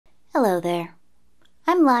Hello there.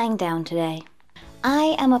 I'm lying down today.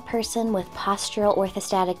 I am a person with postural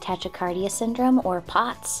orthostatic tachycardia syndrome, or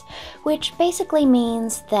POTS, which basically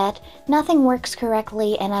means that nothing works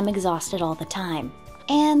correctly and I'm exhausted all the time.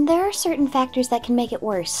 And there are certain factors that can make it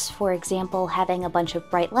worse, for example, having a bunch of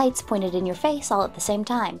bright lights pointed in your face all at the same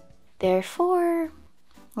time. Therefore,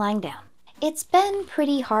 lying down. It's been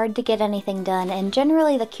pretty hard to get anything done, and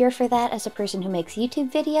generally the cure for that as a person who makes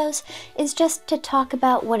YouTube videos is just to talk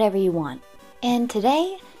about whatever you want. And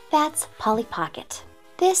today, that's Polly Pocket.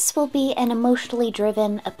 This will be an emotionally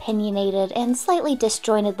driven, opinionated, and slightly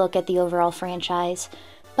disjointed look at the overall franchise,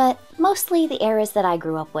 but mostly the eras that I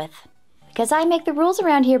grew up with. Because I make the rules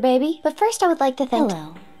around here, baby! But first I would like to thank—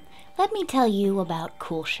 Hello. Let me tell you about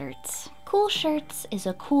Cool Shirts. Cool Shirts is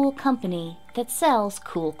a cool company that sells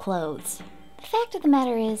cool clothes. The fact of the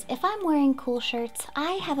matter is, if I'm wearing Cool Shirts,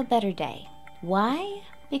 I have a better day. Why?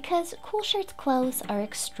 Because Cool Shirts clothes are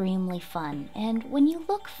extremely fun, and when you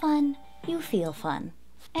look fun, you feel fun.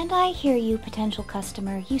 And I hear you, potential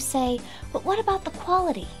customer. You say, but what about the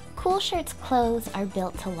quality? Cool Shirts clothes are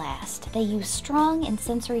built to last. They use strong and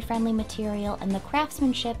sensory-friendly material, and the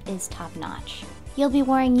craftsmanship is top-notch. You'll be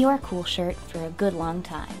wearing your Cool Shirt for a good long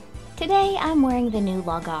time. Today, I'm wearing the new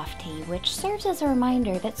Log Off tee, which serves as a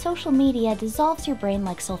reminder that social media dissolves your brain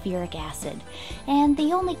like sulfuric acid, and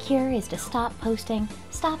the only cure is to stop posting,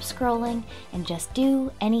 stop scrolling, and just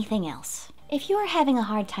do anything else. If you are having a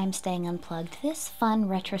hard time staying unplugged, this fun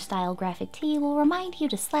retro-style graphic tee will remind you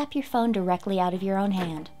to slap your phone directly out of your own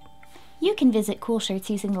hand. You can visit Cool Shirts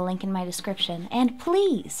using the link in my description, and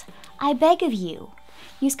please, I beg of you,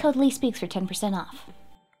 use code LeeSpeaks for 10% off.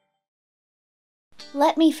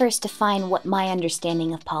 Let me first define what my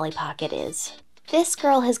understanding of Polly Pocket is. This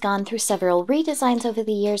girl has gone through several redesigns over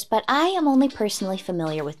the years, but I am only personally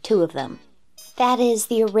familiar with two of them. That is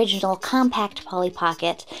the original compact Polly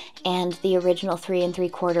Pocket and the original 3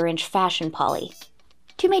 3/4 inch fashion Polly.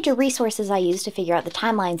 Two major resources I used to figure out the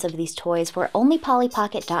timelines of these toys were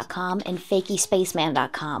onlypollypocket.com and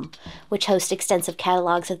fakiespaceman.com, which host extensive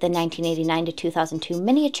catalogs of the 1989 to 2002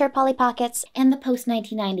 miniature Polly Pockets and the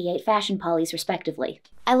post-1998 fashion Pollys, respectively.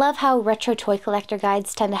 I love how retro toy collector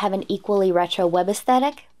guides tend to have an equally retro web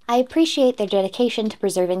aesthetic. I appreciate their dedication to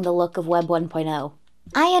preserving the look of Web 1.0.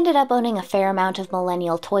 I ended up owning a fair amount of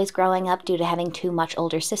millennial toys growing up due to having two much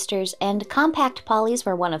older sisters, and compact Pollys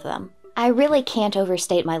were one of them. I really can't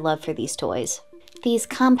overstate my love for these toys. These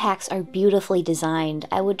compacts are beautifully designed.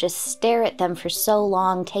 I would just stare at them for so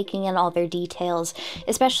long, taking in all their details,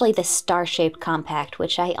 especially the star-shaped compact,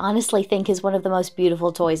 which I honestly think is one of the most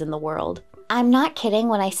beautiful toys in the world. I'm not kidding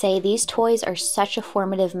when I say these toys are such a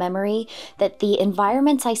formative memory that the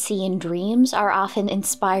environments I see in dreams are often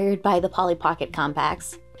inspired by the Polly Pocket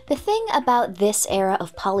compacts. The thing about this era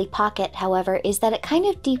of Polly Pocket, however, is that it kind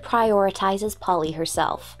of deprioritizes Polly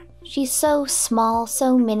herself. She's so small,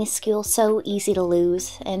 so minuscule, so easy to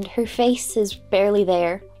lose, and her face is barely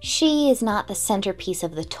there. She is not the centerpiece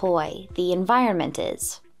of the toy, the environment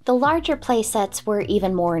is. The larger playsets were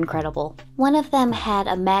even more incredible. One of them had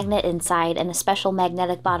a magnet inside and a special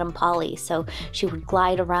magnetic bottom Polly, so she would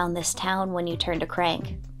glide around this town when you turned a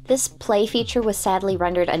crank. This play feature was sadly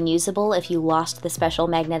rendered unusable if you lost the special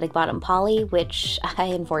magnetic bottom Polly, which I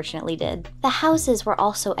unfortunately did. The houses were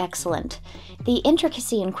also excellent. The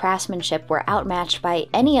intricacy and craftsmanship were outmatched by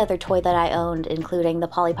any other toy that I owned, including the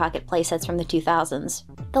Polly Pocket playsets from the 2000s.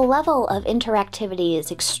 The level of interactivity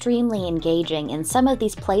is extremely engaging. In some of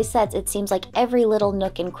these playsets, it seems like every little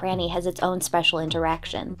nook and cranny has its own special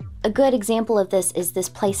interaction. A good example of this is this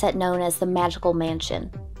playset known as the Magical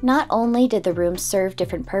Mansion. Not only did the rooms serve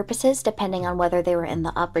different purposes depending on whether they were in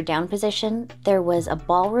the up or down position, there was a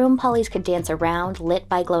ballroom Pollys could dance around, lit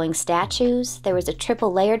by glowing statues. There was a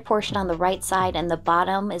triple layered portion on the right side, and the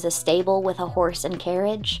bottom is a stable with a horse and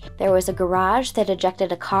carriage. There was a garage that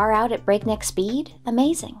ejected a car out at breakneck speed.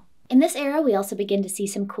 Amazing. In this era, we also begin to see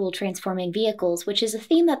some cool transforming vehicles, which is a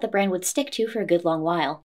theme that the brand would stick to for a good long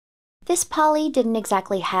while. This Polly didn't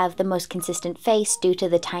exactly have the most consistent face due to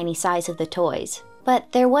the tiny size of the toys,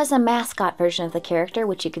 but there was a mascot version of the character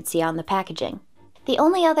which you could see on the packaging. The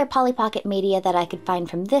only other Polly Pocket media that I could find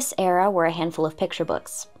from this era were a handful of picture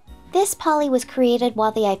books. This Polly was created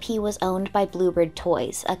while the IP was owned by Bluebird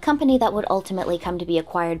Toys, a company that would ultimately come to be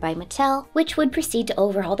acquired by Mattel, which would proceed to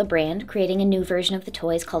overhaul the brand, creating a new version of the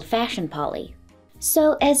toys called Fashion Polly.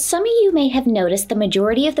 So, as some of you may have noticed, the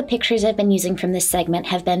majority of the pictures I've been using from this segment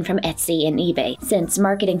have been from Etsy and eBay, since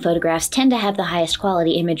marketing photographs tend to have the highest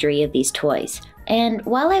quality imagery of these toys. And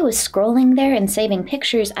while I was scrolling there and saving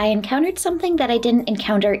pictures, I encountered something that I didn't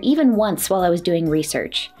encounter even once while I was doing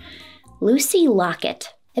research. Lucy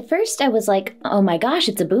Locket. At first I was like, oh my gosh,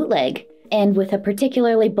 it's a bootleg, and with a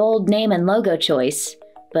particularly bold name and logo choice.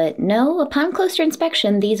 But no, upon closer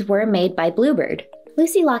inspection, these were made by Bluebird.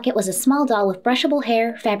 Lucy Locket was a small doll with brushable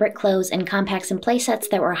hair, fabric clothes, and compacts and playsets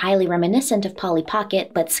that were highly reminiscent of Polly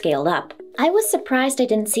Pocket, but scaled up. I was surprised I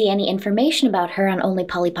didn't see any information about her on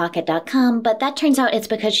onlypollypocket.com, but that turns out it's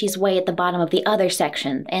because she's way at the bottom of the other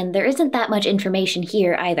section, and there isn't that much information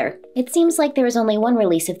here either. It seems like there was only one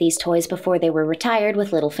release of these toys before they were retired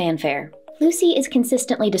with little fanfare. Lucy is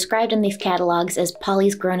consistently described in these catalogs as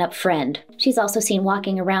Polly's grown-up friend. She's also seen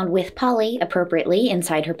walking around with Polly, appropriately,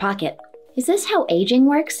 inside her pocket. Is this how aging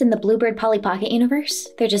works in the Bluebird Polly Pocket universe?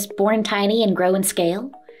 They're just born tiny and grow in scale?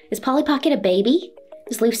 Is Polly Pocket a baby?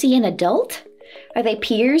 Is Lucy an adult? Are they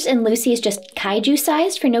peers and Lucy is just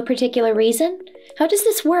kaiju-sized for no particular reason? How does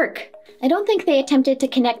this work? I don't think they attempted to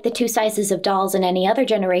connect the two sizes of dolls in any other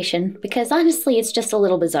generation, because honestly it's just a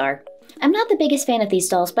little bizarre. I'm not the biggest fan of these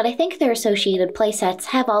dolls, but I think their associated playsets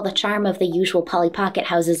have all the charm of the usual Polly Pocket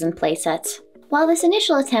houses and playsets. While this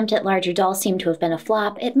initial attempt at larger dolls seemed to have been a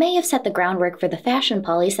flop, it may have set the groundwork for the fashion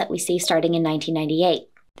Pollys that we see starting in 1998.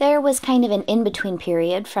 There was kind of an in-between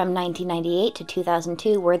period from 1998 to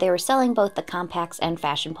 2002 where they were selling both the compacts and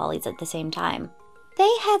fashion Pollys at the same time. They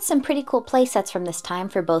had some pretty cool playsets from this time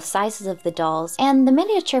for both sizes of the dolls, and the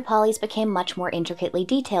miniature Pollys became much more intricately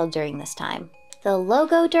detailed during this time. The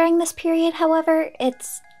logo during this period, however,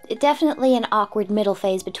 it's definitely an awkward middle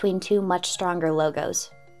phase between two much stronger logos.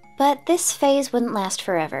 But this phase wouldn't last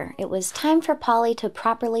forever. It was time for Polly to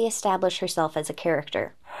properly establish herself as a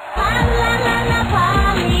character.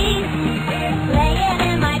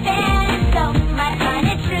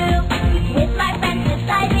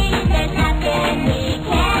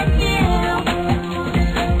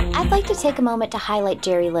 I'd like to take a moment to highlight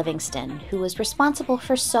Jerry Livingston, who was responsible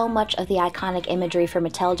for so much of the iconic imagery for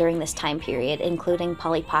Mattel during this time period, including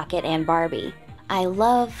Polly Pocket and Barbie. I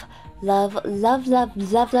love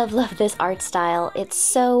this art style. It's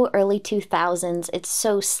so early 2000s, it's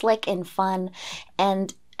so slick and fun,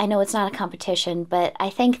 and I know it's not a competition, but I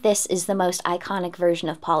think this is the most iconic version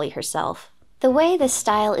of Polly herself. The way this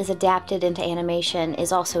style is adapted into animation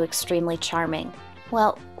is also extremely charming.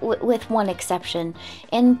 Well, with one exception.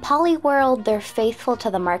 In Pollyworld, they're faithful to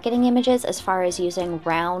the marketing images as far as using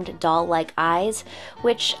round, doll-like eyes,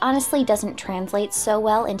 which honestly doesn't translate so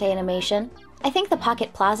well into animation. I think the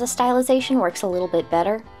Pocket Plaza stylization works a little bit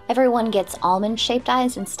better. Everyone gets almond-shaped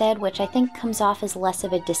eyes instead, which I think comes off as less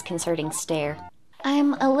of a disconcerting stare.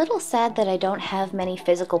 I'm a little sad that I don't have many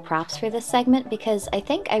physical props for this segment because I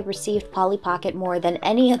think I received Polly Pocket more than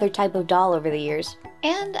any other type of doll over the years.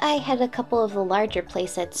 And I had a couple of the larger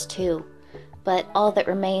playsets too. But all that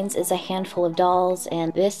remains is a handful of dolls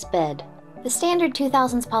and this bed. The standard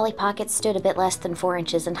 2000s Polly Pocket stood a bit less than 4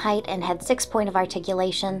 inches in height and had 6 points of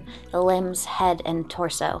articulation, the limbs, head, and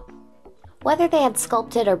torso. Whether they had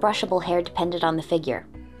sculpted or brushable hair depended on the figure.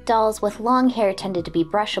 Dolls with long hair tended to be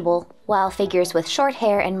brushable, while figures with short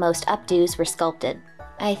hair and most updos were sculpted.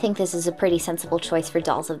 I think this is a pretty sensible choice for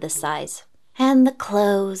dolls of this size. And the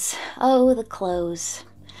clothes. Oh, the clothes.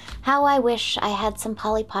 How I wish I had some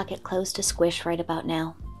Polly Pocket clothes to squish right about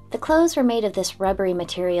now. The clothes were made of this rubbery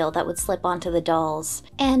material that would slip onto the dolls,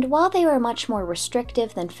 and while they were much more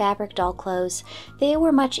restrictive than fabric doll clothes, they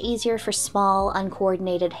were much easier for small,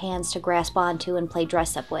 uncoordinated hands to grasp onto and play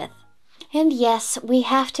dress-up with. And yes, we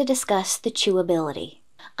have to discuss the chewability.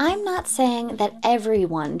 I'm not saying that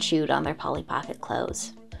everyone chewed on their Polly Pocket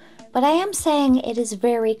clothes, but I am saying it is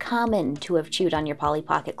very common to have chewed on your Polly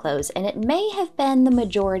Pocket clothes, and it may have been the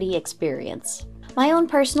majority experience. My own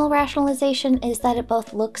personal rationalization is that it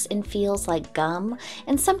both looks and feels like gum,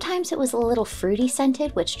 and sometimes it was a little fruity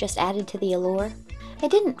scented, which just added to the allure. I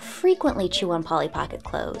didn't frequently chew on Polly Pocket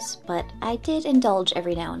clothes, but I did indulge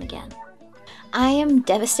every now and again. I am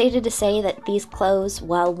devastated to say that these clothes,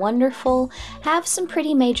 while wonderful, have some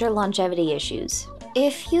pretty major longevity issues.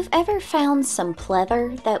 If you've ever found some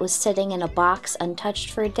pleather that was sitting in a box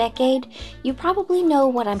untouched for a decade, you probably know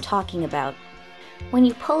what I'm talking about. When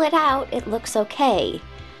you pull it out, it looks okay,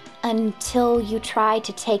 until you try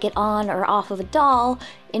to take it on or off of a doll,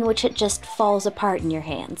 in which it just falls apart in your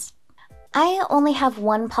hands. I only have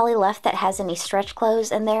one Polly left that has any stretch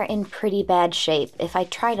clothes, and they're in pretty bad shape. If I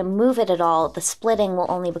try to move it at all, the splitting will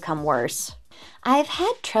only become worse. I've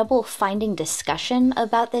had trouble finding discussion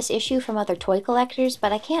about this issue from other toy collectors,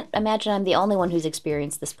 but I can't imagine I'm the only one who's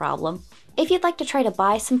experienced this problem. If you'd like to try to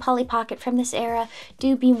buy some Polly Pocket from this era,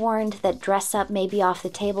 do be warned that dress-up may be off the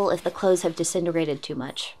table if the clothes have disintegrated too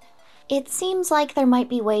much. It seems like there might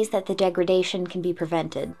be ways that the degradation can be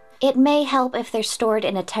prevented. It may help if they're stored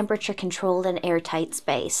in a temperature-controlled and airtight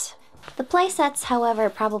space. The playsets, however,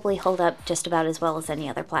 probably hold up just about as well as any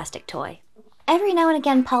other plastic toy. Every now and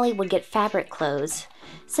again, Polly would get fabric clothes.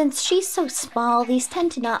 Since she's so small, these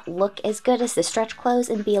tend to not look as good as the stretch clothes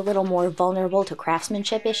and be a little more vulnerable to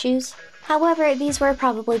craftsmanship issues. However, these were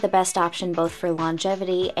probably the best option both for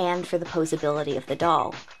longevity and for the posability of the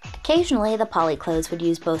doll. Occasionally, the Polly clothes would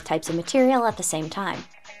use both types of material at the same time.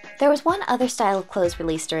 There was one other style of clothes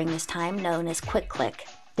released during this time known as Quick Click.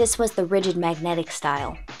 This was the rigid magnetic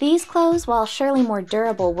style. These clothes, while surely more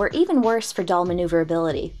durable, were even worse for doll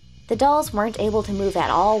maneuverability. The dolls weren't able to move at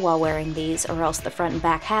all while wearing these, or else the front and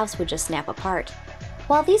back halves would just snap apart.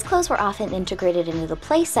 While these clothes were often integrated into the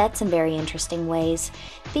playsets in very interesting ways,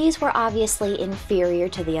 these were obviously inferior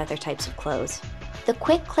to the other types of clothes. The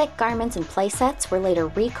Quick Click garments and playsets were later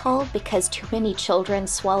recalled because too many children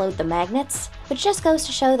swallowed the magnets, which just goes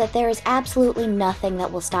to show that there is absolutely nothing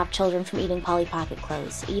that will stop children from eating Polly Pocket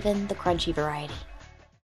clothes, even the crunchy variety.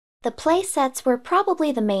 The playsets were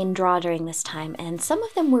probably the main draw during this time, and some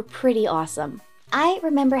of them were pretty awesome. I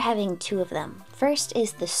remember having two of them. First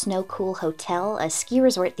is the Snow Cool Hotel, a ski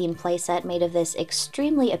resort themed playset made of this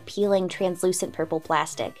extremely appealing translucent purple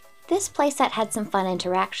plastic. This playset had some fun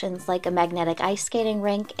interactions like a magnetic ice skating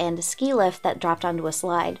rink and a ski lift that dropped onto a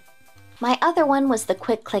slide. My other one was the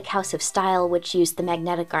Quick Click House of Style, which used the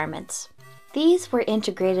magnetic garments. These were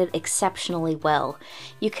integrated exceptionally well.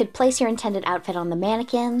 You could place your intended outfit on the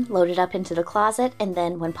mannequin, load it up into the closet, and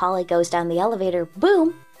then when Polly goes down the elevator,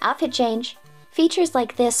 boom, outfit change. Features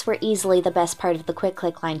like this were easily the best part of the Quick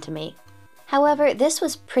Click line to me. However, this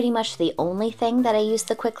was pretty much the only thing that I used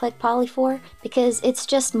the Quick Click Polly for, because it's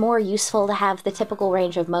just more useful to have the typical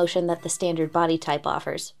range of motion that the standard body type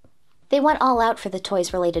offers. They went all out for the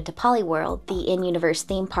toys related to Pollyworld, the in-universe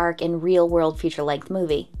theme park and real-world feature-length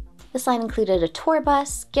movie. This line included a tour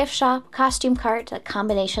bus, gift shop, costume cart, a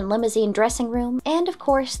combination limousine dressing room, and of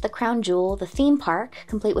course the crown jewel, the theme park,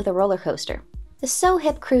 complete with a roller coaster. The So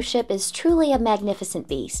Hip cruise ship is truly a magnificent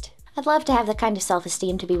beast. I'd love to have the kind of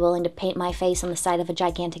self-esteem to be willing to paint my face on the side of a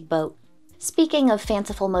gigantic boat. Speaking of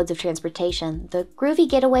fanciful modes of transportation, the Groovy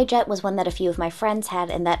Getaway Jet was one that a few of my friends had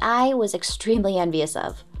and that I was extremely envious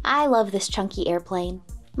of. I love this chunky airplane.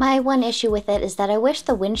 My one issue with it is that I wish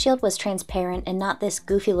the windshield was transparent and not this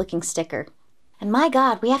goofy-looking sticker. And my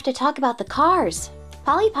god, we have to talk about the cars!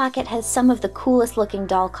 Polly Pocket has some of the coolest-looking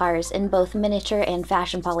doll cars in both miniature and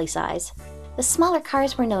fashion Polly size. The smaller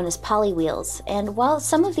cars were known as Polly Wheels, and while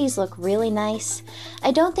some of these look really nice,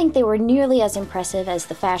 I don't think they were nearly as impressive as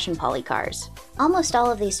the fashion Polly cars. Almost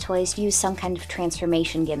all of these toys use some kind of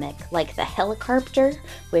transformation gimmick, like the Helicarpter,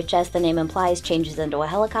 which as the name implies changes into a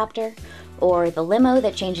helicopter, or the limo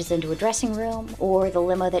that changes into a dressing room, or the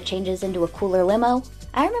limo that changes into a cooler limo.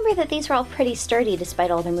 I remember that these were all pretty sturdy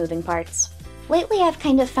despite all their moving parts. Lately I've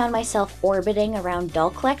kind of found myself orbiting around doll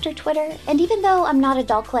collector Twitter, and even though I'm not a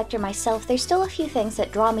doll collector myself, there's still a few things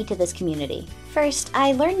that draw me to this community. First,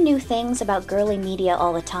 I learn new things about girly media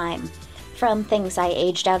all the time. From things I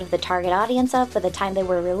aged out of the target audience of by the time they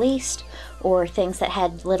were released, or things that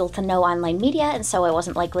had little to no online media and so I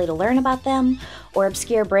wasn't likely to learn about them, or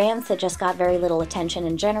obscure brands that just got very little attention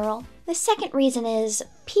in general. The second reason is,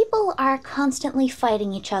 people are constantly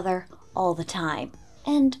fighting each other all the time.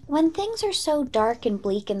 And when things are so dark and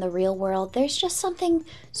bleak in the real world, there's just something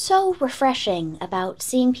so refreshing about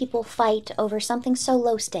seeing people fight over something so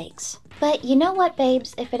low stakes. But you know what,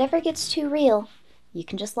 babes? If it ever gets too real, you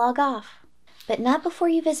can just log off. But not before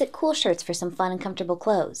you visit Cool Shirts for some fun and comfortable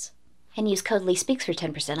clothes. And use code LeeSpeaks for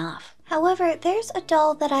 10% off. However, there's a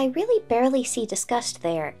doll that I really barely see discussed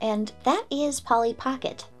there, and that is Polly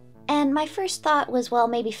Pocket. And my first thought was, well,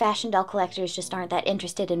 maybe fashion doll collectors just aren't that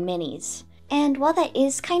interested in minis. And while that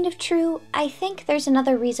is kind of true, I think there's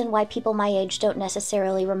another reason why people my age don't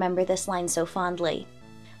necessarily remember this line so fondly.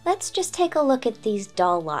 Let's just take a look at these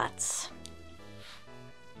doll lots.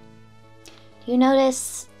 Do you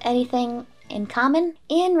notice anything in common?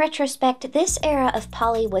 In retrospect, this era of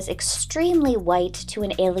Polly was extremely white to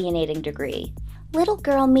an alienating degree. Little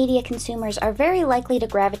girl media consumers are very likely to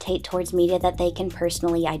gravitate towards media that they can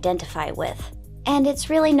personally identify with. And it's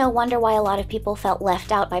really no wonder why a lot of people felt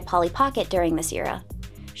left out by Polly Pocket during this era.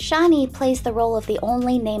 Shani plays the role of the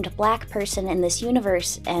only named black person in this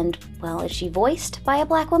universe, and, well, is she voiced by a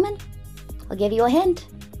black woman? I'll give you a hint.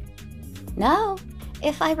 No.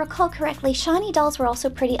 If I recall correctly, Shani dolls were also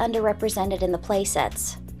pretty underrepresented in the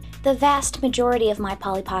playsets. The vast majority of my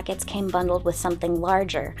Polly Pockets came bundled with something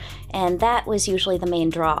larger, and that was usually the main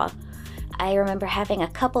draw. I remember having a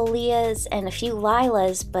couple Leahs and a few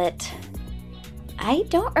Lilas, but I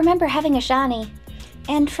don't remember having a Shani.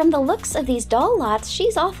 And from the looks of these doll lots,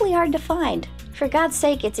 she's awfully hard to find. For God's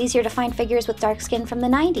sake, it's easier to find figures with dark skin from the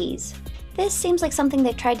 90s. This seems like something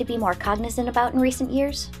they've tried to be more cognizant about in recent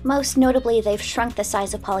years. Most notably, they've shrunk the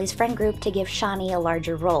size of Polly's friend group to give Shani a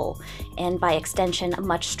larger role, and by extension, a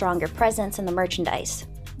much stronger presence in the merchandise.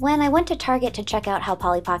 When I went to Target to check out how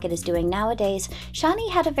Polly Pocket is doing nowadays, Shani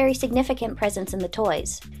had a very significant presence in the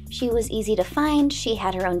toys. She was easy to find, she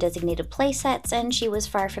had her own designated playsets, and she was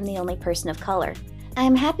far from the only person of color.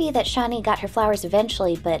 I'm happy that Shani got her flowers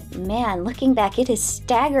eventually, but man, looking back, it is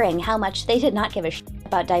staggering how much they did not give a shit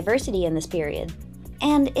about diversity in this period.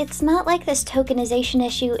 And it's not like this tokenization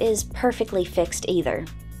issue is perfectly fixed either.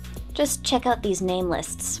 Just check out these name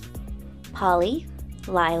lists. Polly,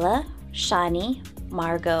 Lila, Shani,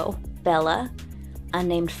 Margot, Bella,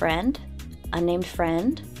 unnamed friend, unnamed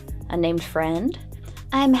friend, unnamed friend.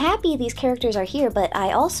 I'm happy these characters are here, but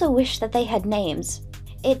I also wish that they had names.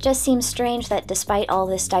 It just seems strange that despite all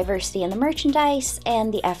this diversity in the merchandise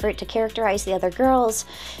and the effort to characterize the other girls,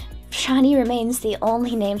 Shani remains the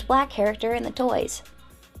only named black character in the toys.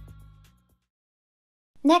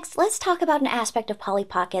 Next, let's talk about an aspect of Polly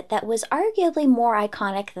Pocket that was arguably more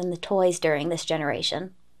iconic than the toys during this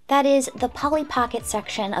generation. That is, the Polly Pocket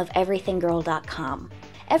section of EverythingGirl.com.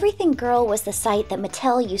 Everything Girl was the site that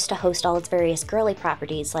Mattel used to host all its various girly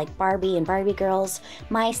properties like Barbie and Barbie Girls,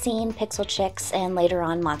 My Scene, Pixel Chicks, and later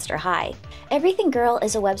on Monster High. Everything Girl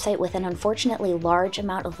is a website with an unfortunately large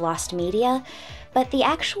amount of lost media, but the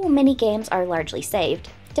actual mini-games are largely saved.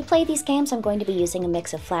 To play these games, I'm going to be using a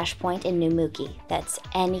mix of Flashpoint and Numuki. That's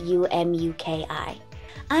N-U-M-U-K-I.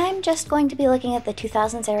 I'm just going to be looking at the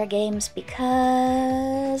 2000s era games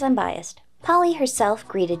because I'm biased. Polly herself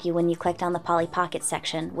greeted you when you clicked on the Polly Pocket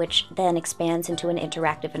section, which then expands into an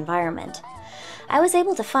interactive environment. I was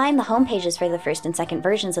able to find the home pages for the first and second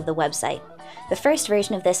versions of the website. The first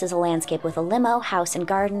version of this is a landscape with a limo, house and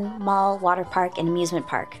garden, mall, water park, and amusement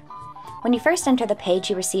park. When you first enter the page,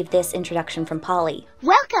 you receive this introduction from Polly.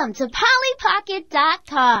 Welcome to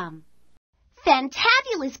PollyPocket.com.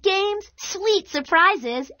 Fantabulous games, sweet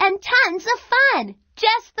surprises, and tons of fun.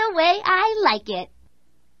 Just the way I like it.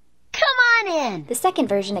 Come on in! The second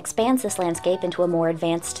version expands this landscape into a more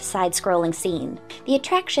advanced side-scrolling scene. The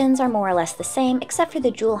attractions are more or less the same, except for the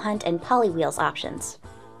Jewel Hunt and Polywheels options.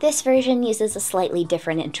 This version uses a slightly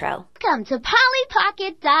different intro. Welcome to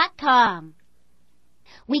PollyPocket.com.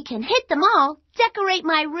 We can hit the mall, decorate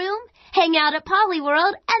my room, hang out at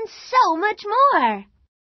Pollyworld, and so much more.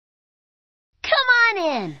 Come on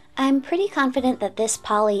in! I'm pretty confident that this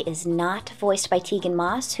Polly is not voiced by Tegan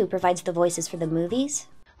Moss, who provides the voices for the movies.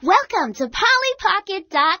 Welcome to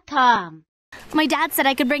PollyPocket.com. My dad said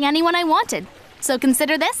I could bring anyone I wanted, so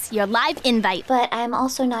consider this your live invite. But I'm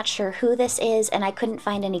also not sure who this is, and I couldn't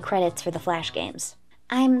find any credits for the Flash games.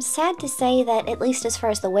 I'm sad to say that, at least as far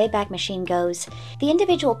as the Wayback Machine goes, the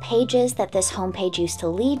individual pages that this homepage used to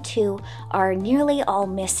lead to are nearly all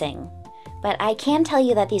missing. But I can tell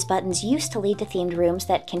you that these buttons used to lead to themed rooms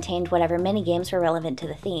that contained whatever minigames were relevant to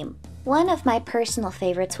the theme. One of my personal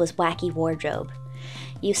favorites was Wacky Wardrobe.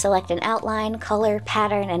 You select an outline, color,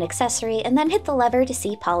 pattern, and accessory, and then hit the lever to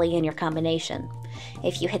see Polly in your combination.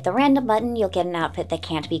 If you hit the random button, you'll get an outfit that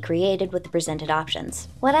can't be created with the presented options.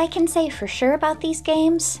 What I can say for sure about these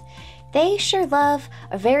games, they sure love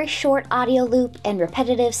a very short audio loop and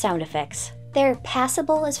repetitive sound effects. They're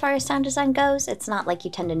passable as far as sound design goes. It's not like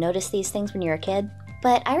you tend to notice these things when you're a kid.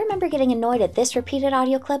 But I remember getting annoyed at this repeated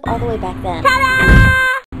audio clip all the way back then.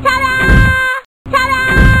 Ta-da! Ta-da!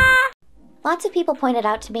 Ta-da! Lots of people pointed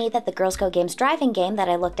out to me that the Girls Go Games driving game that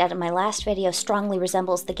I looked at in my last video strongly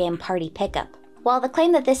resembles the game Party Pickup. While the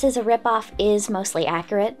claim that this is a ripoff is mostly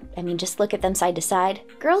accurate, I mean, just look at them side to side,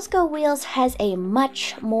 Girls Go Wheels has a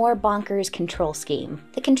much more bonkers control scheme.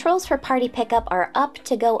 The controls for Party Pickup are up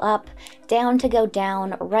to go up, down to go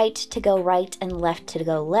down, right to go right, and left to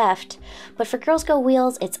go left. But for Girls Go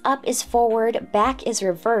Wheels, it's up is forward, back is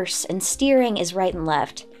reverse, and steering is right and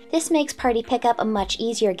left. This makes Party Pickup a much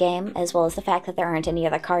easier game, as well as the fact that there aren't any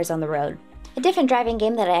other cars on the road. A different driving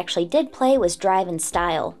game that I actually did play was Drive in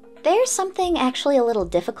Style. There's something actually a little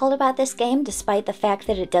difficult about this game, despite the fact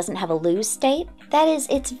that it doesn't have a lose state. That is,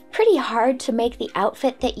 it's pretty hard to make the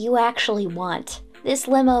outfit that you actually want. This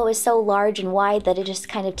limo is so large and wide that it just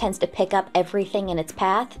kind of tends to pick up everything in its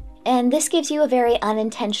path. And this gives you a very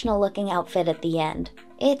unintentional looking outfit at the end.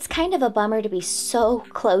 It's kind of a bummer to be so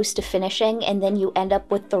close to finishing and then you end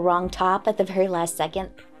up with the wrong top at the very last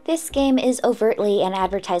second. This game is overtly an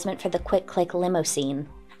advertisement for the quick-click limo scene.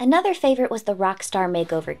 Another favorite was the Rockstar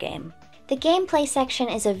Makeover game. The gameplay section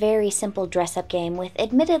is a very simple dress-up game with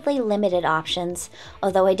admittedly limited options,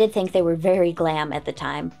 although I did think they were very glam at the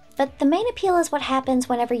time. But the main appeal is what happens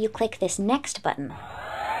whenever you click this next button.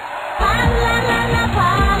 la la la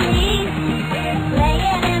Polly,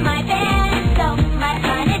 playing in my band, so much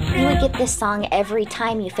fun it's true. You would get this song every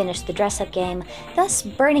time you finished the dress-up game, thus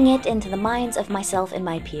burning it into the minds of myself and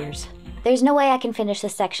my peers. There's no way I can finish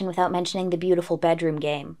this section without mentioning the beautiful bedroom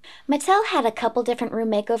game. Mattel had a couple different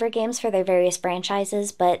room makeover games for their various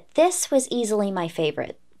franchises, but this was easily my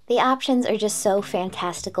favorite. The options are just so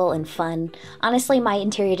fantastical and fun. Honestly, my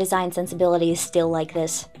interior design sensibility is still like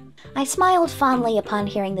this. I smiled fondly upon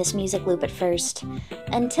hearing this music loop at first,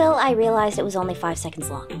 until I realized it was only 5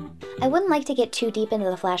 seconds long. I wouldn't like to get too deep into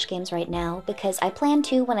the Flash games right now, because I plan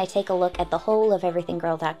to when I take a look at the whole of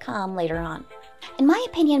everythinggirl.com later on. In my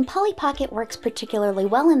opinion, Polly Pocket works particularly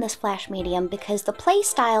well in this Flash medium because the play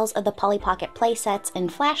styles of the Polly Pocket playsets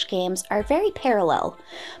and Flash games are very parallel.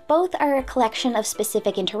 Both are a collection of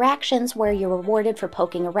specific interactions where you're rewarded for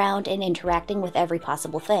poking around and interacting with every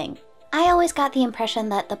possible thing. I always got the impression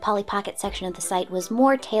that the Polly Pocket section of the site was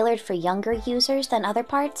more tailored for younger users than other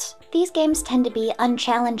parts. These games tend to be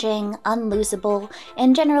unchallenging, unlosable,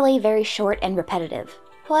 and generally very short and repetitive.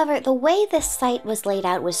 However, the way this site was laid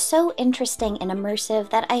out was so interesting and immersive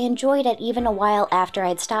that I enjoyed it even a while after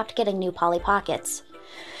I'd stopped getting new Polly Pockets.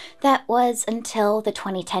 That was until the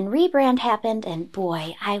 2010 rebrand happened, and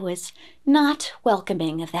boy, I was not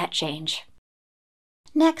welcoming of that change.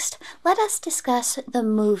 Next, let us discuss the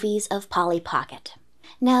movies of Polly Pocket.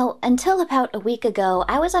 Now, until about a week ago,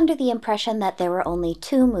 I was under the impression that there were only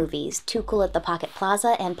 2 movies, Too Cool at the Pocket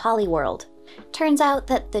Plaza and Pollyworld. Turns out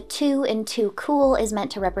that the 2 in Too Cool is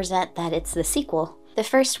meant to represent that it's the sequel. The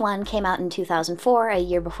first one came out in 2004, a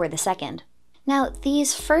year before the second. Now,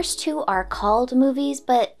 these first 2 are called movies,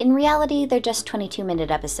 but in reality they're just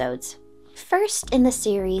 22-minute episodes. First in the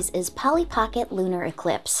series is Polly Pocket Lunar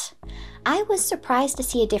Eclipse. I was surprised to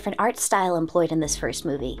see a different art style employed in this first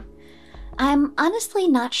movie. I'm honestly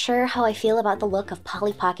not sure how I feel about the look of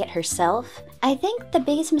Polly Pocket herself. I think the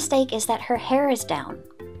biggest mistake is that her hair is down.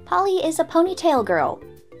 Polly is a ponytail girl.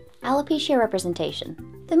 Alopecia representation.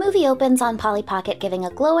 The movie opens on Polly Pocket giving a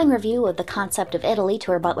glowing review of the concept of Italy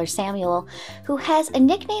to her butler Samuel, who has a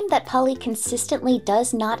nickname that Polly consistently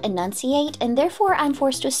does not enunciate, and therefore I'm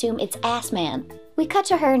forced to assume it's Assman. We cut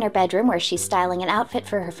to her in her bedroom where she's styling an outfit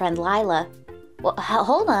for her friend Lila. Well,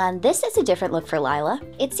 hold on, this is a different look for Lila.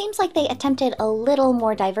 It seems like they attempted a little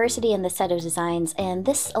more diversity in the set of designs, and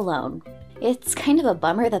this alone. It's kind of a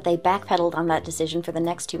bummer that they backpedaled on that decision for the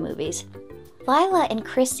next 2 movies. Lila and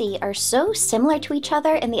Chrissy are so similar to each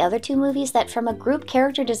other in the other 2 movies that from a group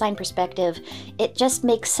character design perspective, it just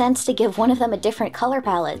makes sense to give one of them a different color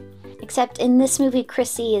palette. Except in this movie,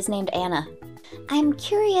 Chrissy is named Anna. I'm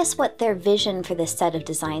curious what their vision for this set of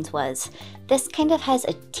designs was. This kind of has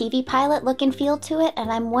a TV pilot look and feel to it,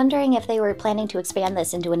 and I'm wondering if they were planning to expand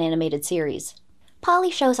this into an animated series.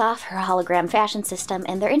 Polly shows off her hologram fashion system,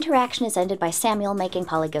 and their interaction is ended by Samuel making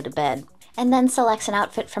Polly go to bed, and then selects an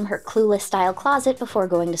outfit from her Clueless-style closet before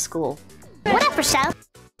going to school. What up, Rochelle?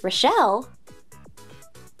 Rochelle?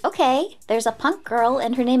 Okay, there's a punk girl,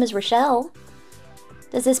 and her name is Rochelle.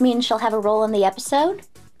 Does this mean she'll have a role in the episode?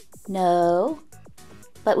 No.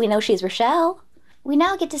 But we know she's Rochelle. We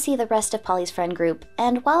now get to see the rest of Polly's friend group,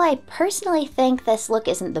 and while I personally think this look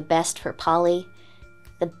isn't the best for Polly,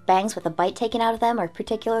 the bangs with a bite taken out of them are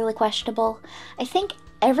particularly questionable, I think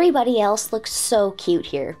everybody else looks so cute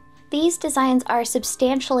here. These designs are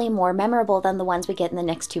substantially more memorable than the ones we get in the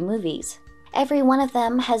next 2 movies. Every one of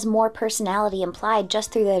them has more personality implied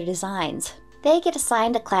just through their designs. They get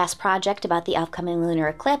assigned a class project about the upcoming lunar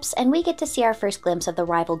eclipse, and we get to see our first glimpse of the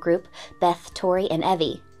rival group, Beth, Tori, and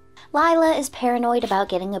Evie. Lila is paranoid about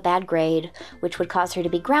getting a bad grade, which would cause her to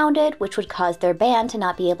be grounded, which would cause their band to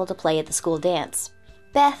not be able to play at the school dance.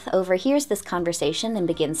 Beth overhears this conversation and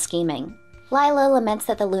begins scheming. Lila laments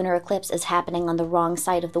that the lunar eclipse is happening on the wrong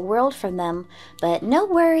side of the world from them, but no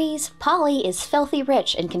worries, Polly is filthy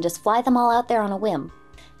rich and can just fly them all out there on a whim.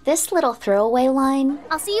 This little throwaway line,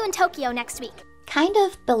 I'll see you in Tokyo next week, kind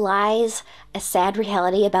of belies a sad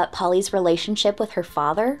reality about Polly's relationship with her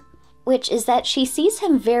father, which is that she sees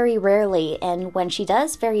him very rarely, and when she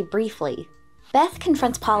does, very briefly. Beth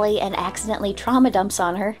confronts Polly and accidentally trauma dumps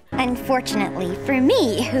on her. Unfortunately for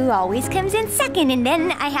me, who always comes in second, and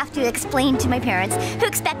then I have to explain to my parents, who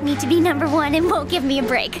expect me to be number 1 and won't give me a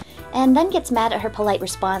break. And then gets mad at her polite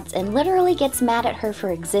response and literally gets mad at her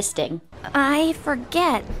for existing. I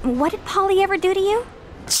forget, what did Polly ever do to you?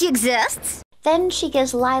 She exists? Then she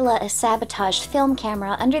gives Lila a sabotaged film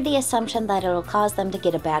camera under the assumption that it'll cause them to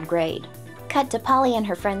get a bad grade. Cut to Polly and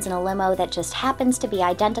her friends in a limo that just happens to be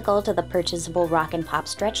identical to the purchasable Rock and Pop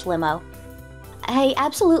stretch limo. I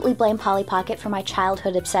absolutely blame Polly Pocket for my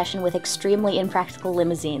childhood obsession with extremely impractical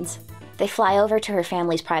limousines. They fly over to her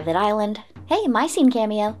family's private island. Hey, my scene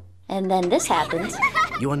cameo. And then this happens.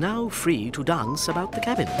 You are now free to dance about the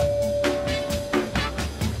cabin.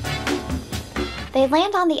 They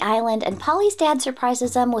land on the island and Polly's dad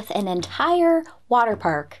surprises them with an entire water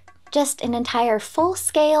park. Just an entire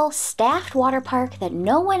full-scale, staffed water park that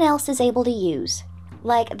no one else is able to use.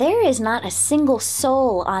 Like, there is not a single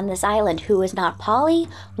soul on this island who is not Polly,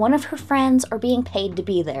 one of her friends, or being paid to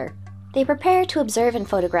be there. They prepare to observe and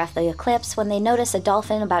photograph the eclipse when they notice a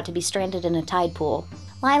dolphin about to be stranded in a tide pool.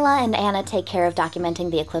 Lila and Anna take care of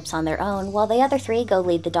documenting the eclipse on their own, while the other three go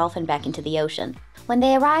lead the dolphin back into the ocean. When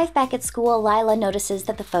they arrive back at school, Lila notices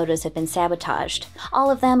that the photos have been sabotaged.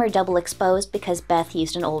 All of them are double exposed because Beth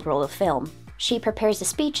used an old roll of film. She prepares a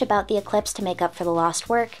speech about the eclipse to make up for the lost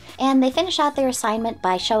work, and they finish out their assignment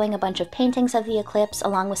by showing a bunch of paintings of the eclipse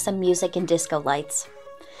along with some music and disco lights.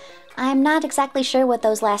 I'm not exactly sure what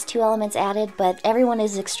those last two elements added, but everyone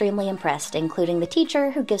is extremely impressed, including the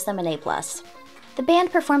teacher, who gives them an A+. The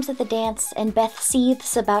band performs at the dance, and Beth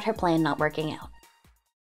seethes about her plan not working out.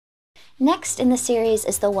 Next in the series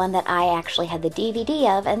is the one that I actually had the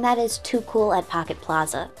DVD of, and that is Too Cool at Pocket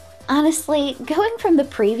Plaza. Honestly, going from the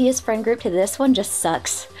previous friend group to this one just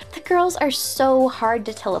sucks. The girls are so hard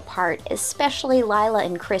to tell apart, especially Lila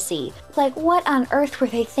and Chrissy. Like, what on earth were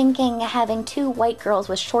they thinking having two white girls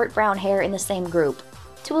with short brown hair in the same group?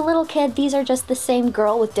 To a little kid, these are just the same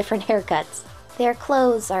girl with different haircuts. Their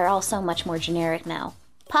clothes are also much more generic now.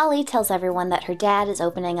 Polly tells everyone that her dad is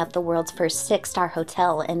opening up the world's first 6-star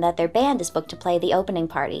hotel and that their band is booked to play the opening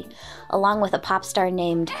party, along with a pop star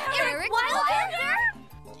named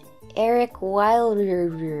Eric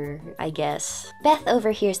Wilder, I guess. Beth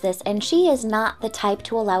overhears this, and she is not the type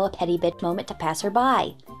to allow a petty bitch moment to pass her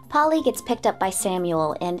by. Polly gets picked up by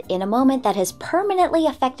Samuel, and in a moment that has permanently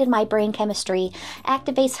affected my brain chemistry,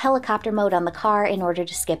 activates helicopter mode on the car in order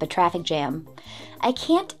to skip a traffic jam. I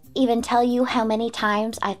can't even tell you how many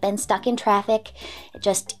times I've been stuck in traffic,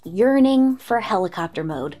 just yearning for helicopter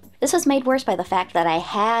mode. This was made worse by the fact that I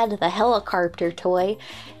had the helicopter toy,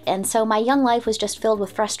 and so my young life was just filled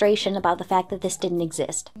with frustration about the fact that this didn't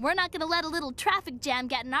exist. We're not gonna let a little traffic jam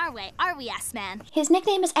get in our way, are we, Assman? His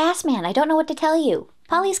nickname is Assman, I don't know what to tell you.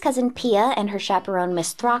 Polly's cousin Pia and her chaperone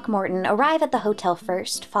Miss Throckmorton arrive at the hotel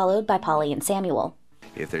first, followed by Polly and Samuel.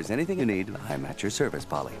 If there's anything you need, I'm at your service,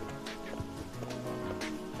 Polly.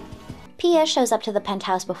 Pia shows up to the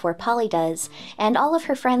penthouse before Polly does, and all of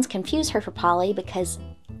her friends confuse her for Polly because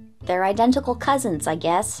they're identical cousins, I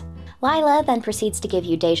guess. Lila then proceeds to give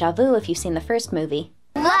you deja vu if you've seen the first movie.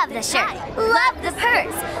 Love the shirt. Love the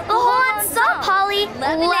purse. The whole ensemble, Polly.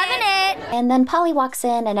 Loving it. And then Polly walks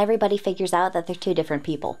in and everybody figures out that they're two different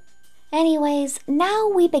people. Anyways, now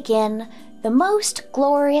we begin the most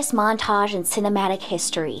glorious montage in cinematic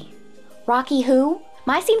history. Rocky who?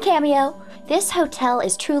 My scene cameo! This hotel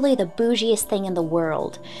is truly the bougiest thing in the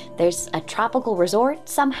world. There's a tropical resort,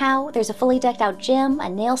 somehow, there's a fully decked out gym, a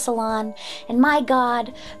nail salon, and my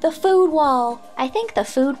god, the food wall! I think the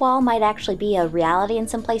food wall might actually be a reality in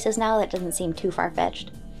some places now. That doesn't seem too far-fetched.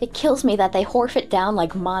 It kills me that they wharf it down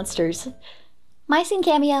like monsters. My scene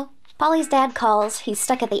cameo. Polly's dad calls, he's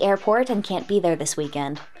stuck at the airport and can't be there this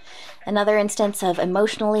weekend. Another instance of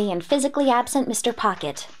emotionally and physically absent Mr.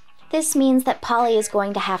 Pocket. This means that Polly is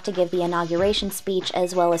going to have to give the inauguration speech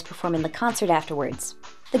as well as perform in the concert afterwards.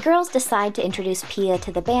 The girls decide to introduce Pia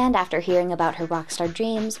to the band after hearing about her rockstar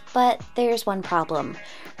dreams, but there's one problem.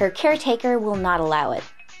 Her caretaker will not allow it.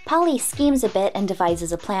 Polly schemes a bit and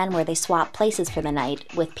devises a plan where they swap places for the night,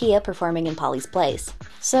 with Pia performing in Polly's place.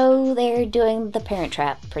 So they're doing the Parent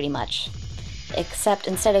Trap, pretty much. Except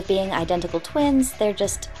instead of being identical twins, they're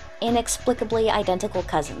just inexplicably identical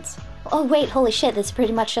cousins. Oh wait, holy shit, this is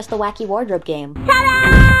pretty much just the wacky wardrobe game.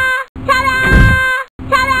 Ta-da! Ta-da!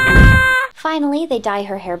 Ta-da! Finally, they dye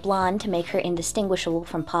her hair blonde to make her indistinguishable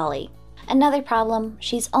from Polly. Another problem,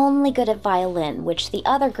 she's only good at violin, which the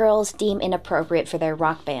other girls deem inappropriate for their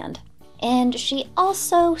rock band. And she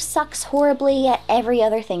also sucks horribly at every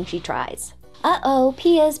other thing she tries. Uh-oh,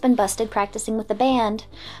 Pia's been busted practicing with the band,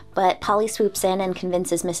 but Polly swoops in and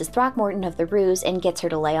convinces Mrs. Throckmorton of the ruse and gets her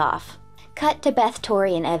to lay off. Cut to Beth,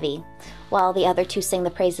 Tori, and Evie. While the other two sing the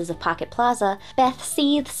praises of Pocket Plaza, Beth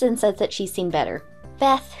seethes and says that she's seen better.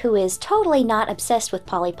 Beth, who is totally not obsessed with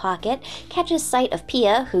Polly Pocket, catches sight of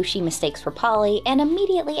Pia, who she mistakes for Polly, and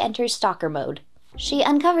immediately enters stalker mode. She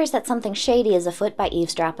uncovers that something shady is afoot by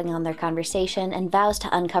eavesdropping on their conversation and vows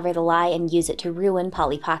to uncover the lie and use it to ruin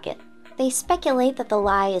Polly Pocket. They speculate that the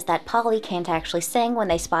lie is that Polly can't actually sing when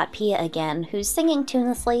they spot Pia again, who's singing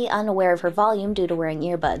tunelessly, unaware of her volume due to wearing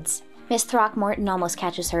earbuds. Miss Throckmorton almost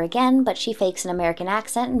catches her again, but she fakes an American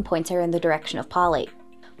accent and points her in the direction of Polly.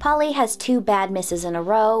 Polly has 2 bad misses in a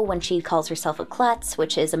row when she calls herself a klutz,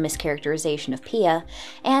 which is a mischaracterization of Pia,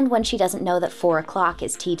 and when she doesn't know that 4 o'clock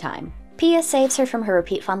is tea time. Pia saves her from her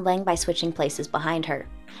repeat fumbling by switching places behind her.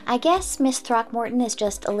 I guess Miss Throckmorton is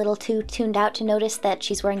just a little too tuned out to notice that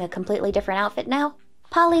she's wearing a completely different outfit now.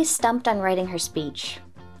 Polly's stumped on writing her speech.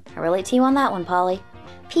 I relate to you on that one, Polly.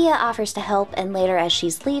 Pia offers to help, and later as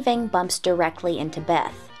she's leaving, bumps directly into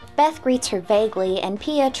Beth. Beth greets her vaguely, and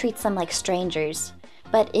Pia treats them like strangers.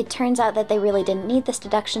 But it turns out that they really didn't need this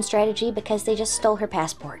deduction strategy because they just stole her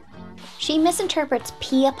passport. She misinterprets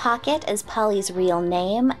Pia Pocket as Polly's real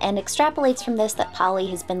name and extrapolates from this that Polly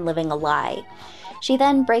has been living a lie. She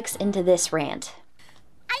then breaks into this rant.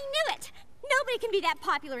 I knew it! Nobody can be that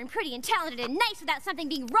popular and pretty and talented and nice without something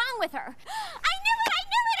being wrong with her. I knew it! I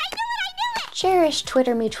knew it! I knew it! I knew it! Cherished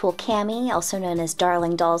Twitter mutual Cammy, also known as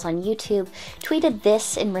Darling Dolls on YouTube, tweeted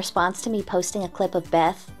this in response to me posting a clip of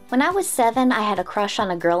Beth. When I was 7, I had a crush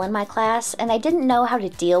on a girl in my class, and I didn't know how to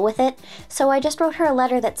deal with it, so I just wrote her a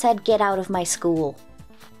letter that said, "Get out of my school."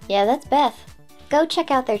 Yeah, that's Beth. Go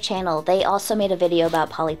check out their channel. They also made a video about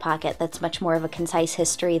Polly Pocket that's much more of a concise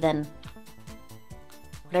history than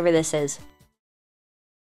whatever this is.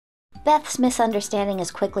 Beth's misunderstanding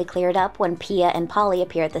is quickly cleared up when Pia and Polly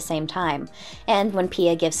appear at the same time, and when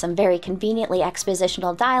Pia gives some very conveniently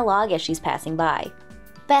expositional dialogue as she's passing by.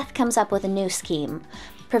 Beth comes up with a new scheme.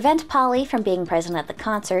 Prevent Polly from being present at the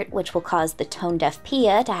concert, which will cause the tone-deaf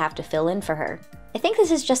Pia to have to fill in for her. I think this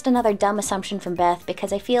is just another dumb assumption from Beth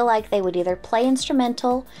because I feel like they would either play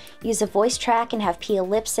instrumental, use a voice track and have Pia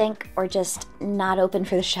lip sync, or just not open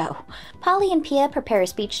for the show. Polly and Pia prepare a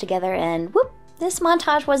speech together and whoop, this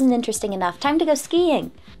montage wasn't interesting enough. Time to go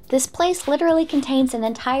skiing. This place literally contains an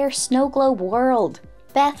entire snow globe world.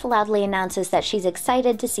 Beth loudly announces that she's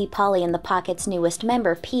excited to see Polly and the Pocket's newest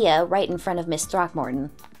member, Pia, right in front of Miss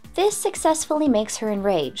Throckmorton. This successfully makes her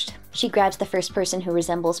enraged. She grabs the first person who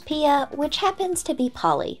resembles Pia, which happens to be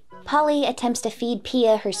Polly. Polly attempts to feed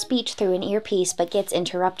Pia her speech through an earpiece but gets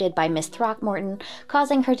interrupted by Miss Throckmorton,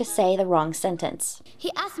 causing her to say the wrong sentence.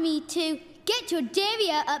 He asked me to get your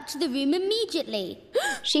derriere up to the room immediately.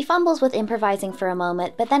 She fumbles with improvising for a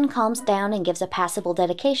moment, but then calms down and gives a passable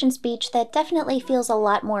dedication speech that definitely feels a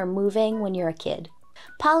lot more moving when you're a kid.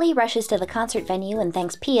 Polly rushes to the concert venue and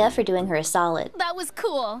thanks Pia for doing her a solid. That was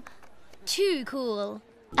cool. Too cool.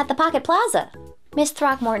 At the Pocket Plaza, Miss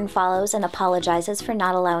Throckmorton follows and apologizes for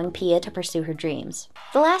not allowing Pia to pursue her dreams.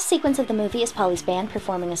 The last sequence of the movie is Polly's band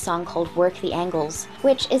performing a song called Work the Angles,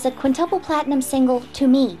 which is a quintuple platinum single to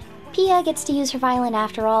me. Pia gets to use her violin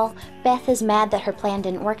after all, Beth is mad that her plan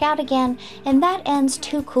didn't work out again, and that ends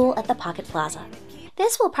Too Cool at the Pocket Plaza.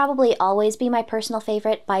 This will probably always be my personal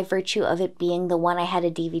favorite by virtue of it being the one I had a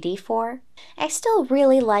DVD for. I still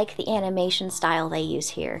really like the animation style they use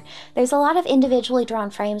here. There's a lot of individually drawn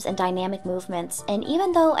frames and dynamic movements, and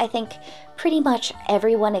even though I think pretty much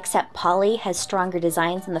everyone except Polly has stronger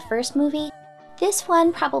designs in the first movie, this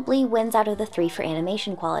one probably wins out of the 3 for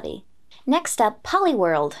animation quality. Next up,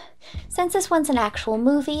 Pollyworld. Since this one's an actual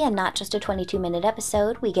movie and not just a 22-minute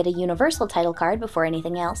episode, we get a universal title card before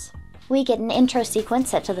anything else. We get an intro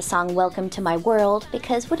sequence set to the song Welcome to My World,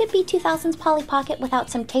 because would it be 2000's Polly Pocket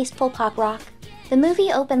without some tasteful pop rock? The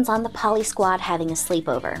movie opens on the Polly squad having a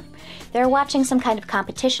sleepover. They're watching some kind of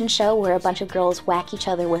competition show where a bunch of girls whack each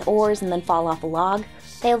other with oars and then fall off a log.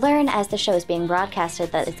 They learn as the show is being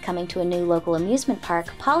broadcasted that it's coming to a new local amusement park,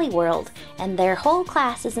 Pollyworld, and their whole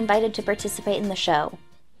class is invited to participate in the show.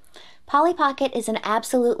 Polly Pocket is an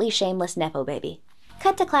absolutely shameless Nepo baby.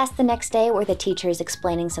 Cut to class the next day where the teacher is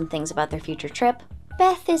explaining some things about their future trip.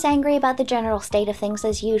 Beth is angry about the general state of things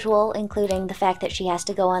as usual, including the fact that she has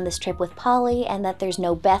to go on this trip with Polly and that there's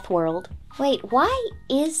no Beth World. Wait, why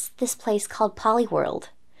is this place called Pollyworld?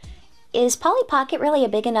 Is Polly Pocket really a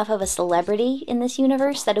big enough of a celebrity in this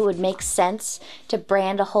universe that it would make sense to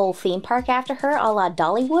brand a whole theme park after her a la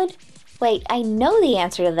Dollywood? Wait, I know the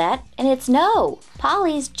answer to that, and it's no.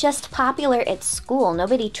 Polly's just popular at school.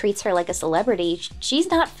 Nobody treats her like a celebrity.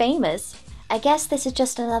 She's not famous. I guess this is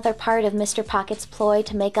just another part of Mr. Pocket's ploy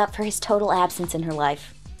to make up for his total absence in her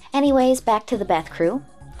life. Anyways, back to the Beth crew.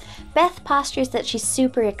 Beth postures that she's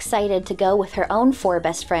super excited to go with her own 4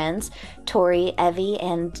 best friends, Tori, Evie,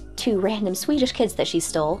 and 2 random Swedish kids that she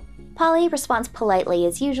stole. Polly responds politely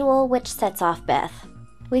as usual, which sets off Beth.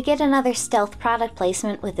 We get another stealth product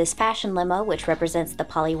placement with this fashion limo, which represents the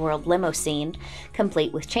Pollyworld limo scene,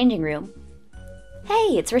 complete with changing room.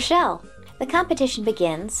 Hey, it's Rochelle! The competition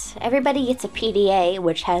begins. Everybody gets a PDA,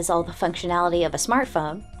 which has all the functionality of a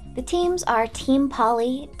smartphone. The teams are Team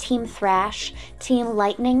Polly, Team Thrash, Team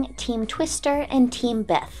Lightning, Team Twister, and Team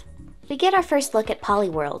Beth. We get our first look at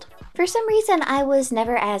Pollyworld. For some reason, I was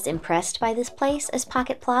never as impressed by this place as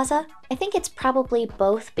Pocket Plaza. I think it's probably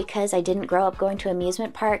both because I didn't grow up going to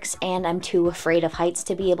amusement parks and I'm too afraid of heights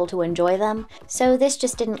to be able to enjoy them, so this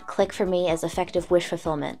just didn't click for me as effective wish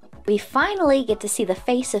fulfillment. We finally get to see the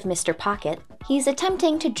face of Mr. Pocket. He's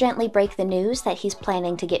attempting to gently break the news that he's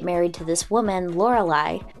planning to get married to this woman,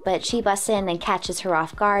 Lorelei, but she busts in and catches her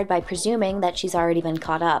off guard by presuming that she's already been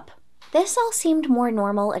caught up. This all seemed more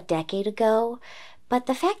normal a decade ago, but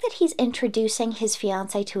the fact that he's introducing his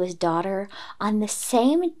fiancée to his daughter on the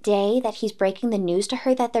same day that he's breaking the news to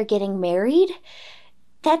her that they're getting married,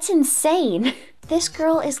 that's insane. This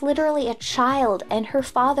girl is literally a child, and her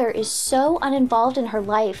father is so uninvolved in her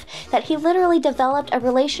life that he literally developed a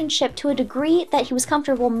relationship to a degree that he was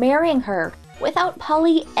comfortable marrying her without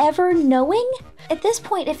Polly ever knowing? At this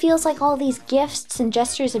point, it feels like all these gifts and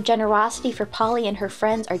gestures of generosity for Polly and her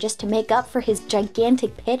friends are just to make up for his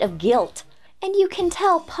gigantic pit of guilt. And you can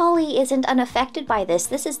tell Polly isn't unaffected by this.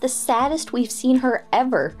 This is the saddest we've seen her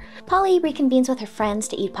ever. Polly reconvenes with her friends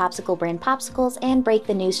to eat Popsicle brand popsicles and break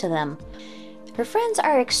the news to them. Her friends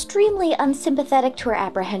are extremely unsympathetic to her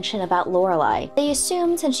apprehension about Lorelei. They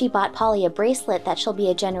assume since she bought Polly a bracelet that she'll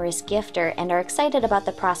be a generous gifter and are excited about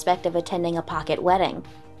the prospect of attending a pocket wedding.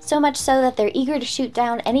 So much so that they're eager to shoot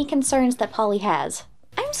down any concerns that Polly has.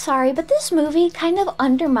 I'm sorry, but this movie kind of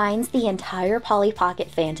undermines the entire Polly Pocket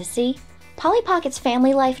fantasy. Polly Pocket's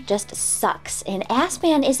family life just sucks, and Ass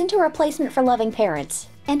Man isn't a replacement for loving parents.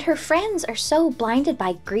 And her friends are so blinded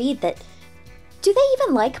by greed that... Do they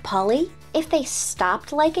even like Polly? If they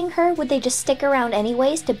stopped liking her, would they just stick around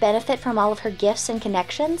anyways to benefit from all of her gifts and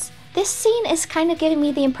connections? This scene is kind of giving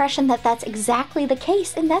me the impression that that's exactly the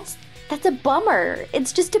case, and that's a bummer.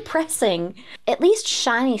 It's just depressing. At least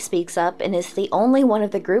Shani speaks up and is the only one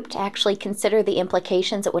of the group to actually consider the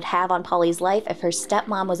implications it would have on Polly's life if her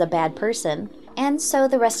stepmom was a bad person, and so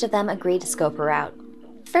the rest of them agree to scope her out.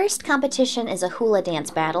 First competition is a hula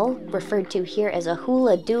dance battle, referred to here as a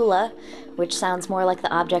hula doula, which sounds more like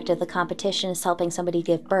the object of the competition is helping somebody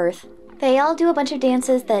give birth. They all do a bunch of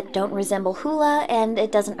dances that don't resemble hula, and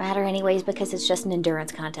it doesn't matter anyways because it's just an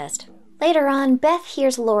endurance contest. Later on, Beth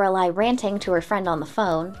hears Lorelei ranting to her friend on the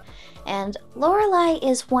phone, and Lorelei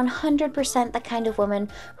is 100% the kind of woman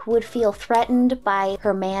who would feel threatened by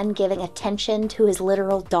her man giving attention to his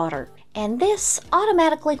literal daughter. And this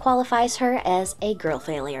automatically qualifies her as a girl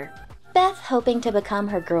failure. Beth, hoping to become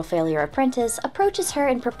her girl failure apprentice, approaches her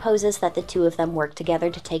and proposes that the two of them work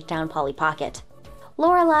together to take down Polly Pocket.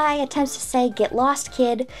 Lorelei attempts to say, "Get lost,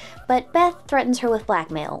 kid," but Beth threatens her with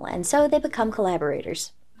blackmail, and so they become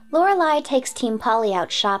collaborators. Lorelei takes Team Polly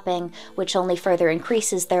out shopping, which only further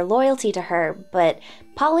increases their loyalty to her, but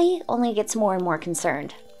Polly only gets more and more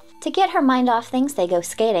concerned. To get her mind off things, they go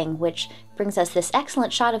skating, which brings us this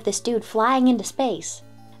excellent shot of this dude flying into space.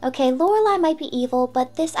 Okay, Lorelei might be evil,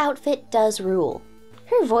 but this outfit does rule.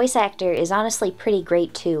 Her voice actor is honestly pretty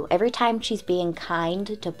great too. Every time she's being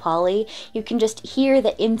kind to Polly, you can just hear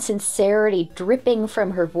the insincerity dripping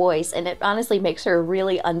from her voice, and it honestly makes her a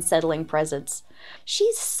really unsettling presence.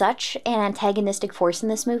 She's such an antagonistic force in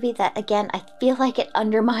this movie that, again, I feel like it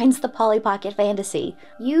undermines the Polly Pocket fantasy.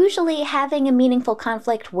 Usually having a meaningful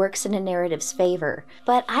conflict works in a narrative's favor,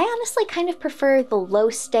 but I honestly kind of prefer the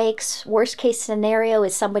low-stakes, worst-case scenario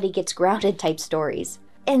is somebody gets grounded type stories.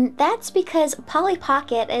 And that's because Polly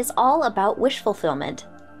Pocket is all about wish fulfillment.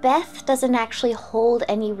 Beth doesn't actually hold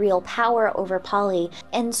any real power over Polly,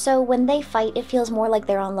 and so when they fight, it feels more like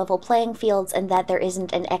they're on level playing fields and that there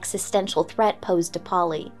isn't an existential threat posed to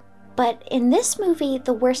Polly. But in this movie,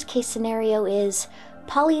 the worst case scenario is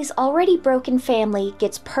Polly's already broken family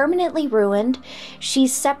gets permanently ruined,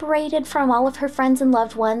 she's separated from all of her friends and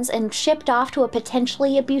loved ones and shipped off to a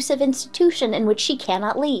potentially abusive institution in which she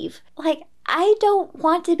cannot leave. Like, I don't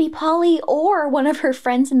want to be Polly or one of her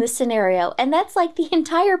friends in this scenario, and that's like the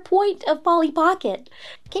entire point of Polly Pocket.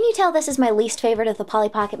 Can you tell this is my least favorite of the Polly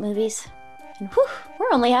Pocket movies? And whew,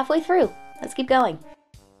 we're only halfway through. Let's keep going.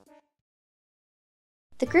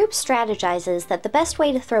 The group strategizes that the best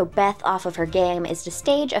way to throw Beth off of her game is to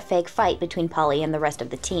stage a fake fight between Polly and the rest of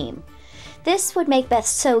the team. This would make Beth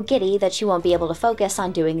so giddy that she won't be able to focus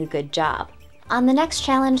on doing a good job. On the next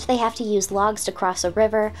challenge, they have to use logs to cross a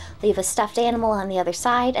river, leave a stuffed animal on the other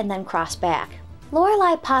side, and then cross back.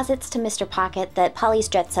 Lorelei posits to Mr. Pocket that Polly's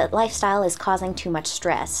jet-set lifestyle is causing too much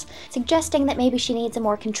stress, suggesting that maybe she needs a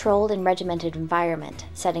more controlled and regimented environment,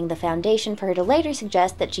 setting the foundation for her to later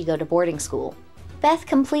suggest that she go to boarding school. Beth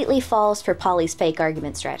completely falls for Polly's fake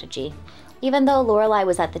argument strategy. Even though Lorelei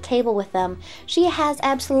was at the table with them, she has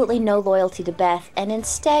absolutely no loyalty to Beth and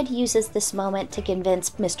instead uses this moment to convince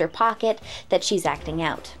Mr. Pocket that she's acting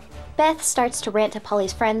out. Beth starts to rant to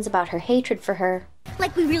Polly's friends about her hatred for her.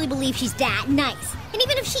 Like we really believe she's that nice. And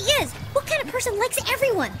even if she is, what kind of person likes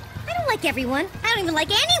everyone? I don't like everyone. I don't even like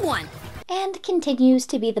anyone. And continues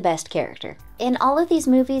to be the best character. In all of these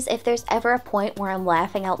movies, if there's ever a point where I'm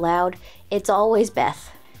laughing out loud, it's always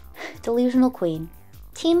Beth. Delusional queen.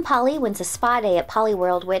 Team Polly wins a spa day at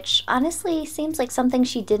Pollyworld, which honestly seems like something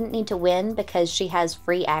she didn't need to win because she has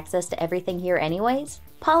free access to everything here anyways.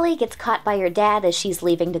 Polly gets caught by her dad as she's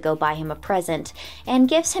leaving to go buy him a present, and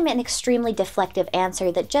gives him an extremely deflective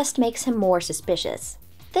answer that just makes him more suspicious.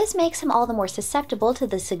 This makes him all the more susceptible to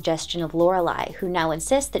the suggestion of Lorelai, who now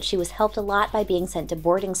insists that she was helped a lot by being sent to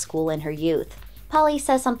boarding school in her youth. Polly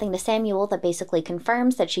says something to Samuel that basically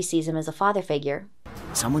confirms that she sees him as a father figure.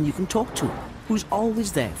 Someone you can talk to, who's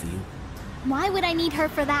always there for you. Why would I need her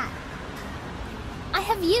for that? I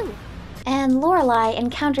have you. And Lorelai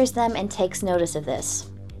encounters them and takes notice of this.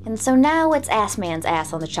 And so now it's Ass Man's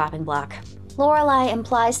ass on the chopping block. Lorelai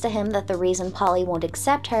implies to him that the reason Polly won't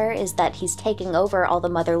accept her is that he's taking over all the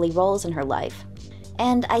motherly roles in her life.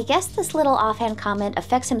 And I guess this little offhand comment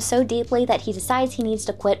affects him so deeply that he decides he needs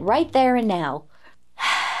to quit right there and now.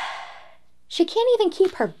 She can't even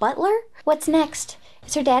keep her butler? What's next?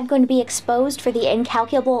 Is her dad going to be exposed for the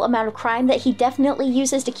incalculable amount of crime that he definitely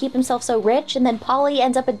uses to keep himself so rich, and then Polly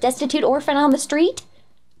ends up a destitute orphan on the street?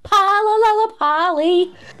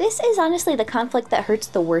 Polly! This is honestly the conflict that hurts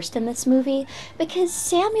the worst in this movie, because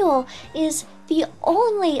Samuel is the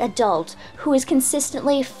only adult who is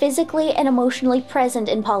consistently physically and emotionally present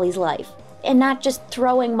in Polly's life, and not just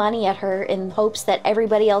throwing money at her in hopes that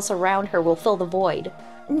everybody else around her will fill the void.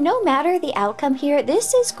 No matter the outcome here,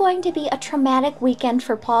 this is going to be a traumatic weekend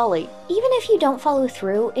for Polly. Even if you don't follow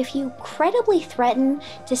through, if you credibly threaten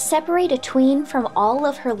to separate a tween from all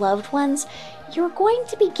of her loved ones, you're going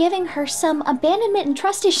to be giving her some abandonment and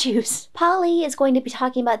trust issues. Polly is going to be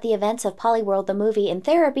talking about the events of Pollyworld the movie in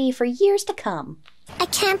therapy for years to come. I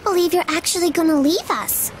can't believe you're actually gonna leave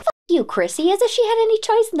us. F you, Chrissy, as if she had any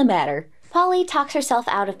choice in the matter. Polly talks herself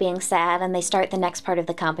out of being sad, and they start the next part of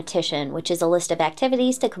the competition, which is a list of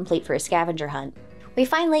activities to complete for a scavenger hunt. We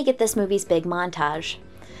finally get this movie's big montage.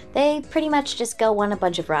 They pretty much just go on a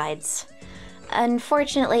bunch of rides.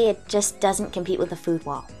 Unfortunately, it just doesn't compete with the food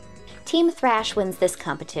wall. Team Thrash wins this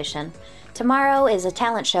competition. Tomorrow is a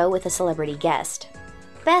talent show with a celebrity guest.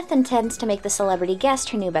 Beth intends to make the celebrity guest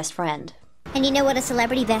her new best friend. And you know what a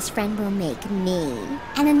celebrity best friend will make me?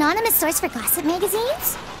 An anonymous source for gossip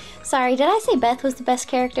magazines? Sorry, did I say Beth was the best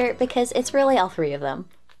character? Because it's really all three of them.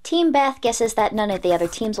 Team Beth guesses that none of the other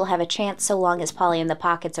teams will have a chance so long as Polly and the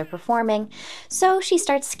Pockets are performing, so she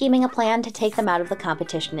starts scheming a plan to take them out of the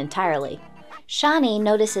competition entirely. Shawnee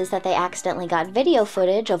notices that they accidentally got video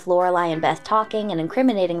footage of Lorelai and Beth talking and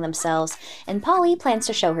incriminating themselves, and Polly plans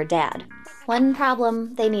to show her dad. One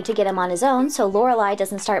problem, they need to get him on his own so Lorelai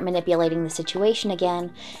doesn't start manipulating the situation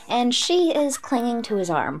again, and she is clinging to his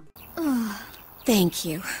arm. Thank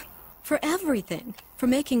you. For everything. For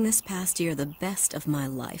making this past year the best of my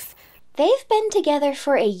life. They've been together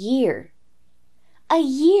for a year. A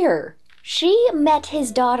year! She met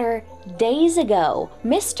his daughter days ago.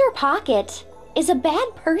 Mr. Pocket is a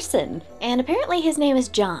bad person, and apparently his name is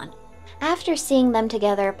John. After seeing them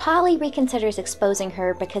together, Polly reconsiders exposing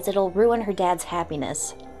her because it'll ruin her dad's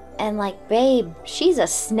happiness. And like, babe, she's a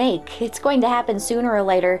snake. It's going to happen sooner or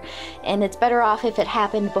later, and it's better off if it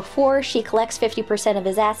happened before she collects 50% of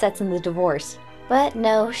his assets in the divorce. But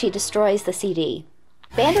no, she destroys the CD.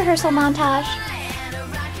 Band rehearsal montage.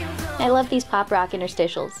 I love these pop rock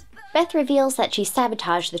interstitials. Beth reveals that she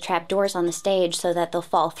sabotaged the trapdoors on the stage so that they'll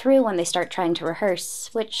fall through when they start trying to rehearse,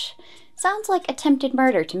 which sounds like attempted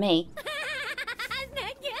murder to me.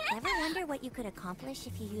 Ever wonder what you could accomplish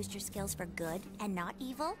if you used your skills for good and not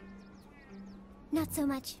evil? Not so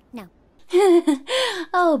much, no.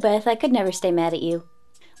 Oh, Beth, I could never stay mad at you.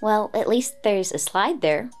 Well, at least there's a slide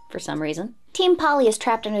there, for some reason. Team Polly is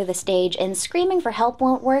trapped under the stage, and screaming for help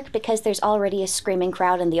won't work because there's already a screaming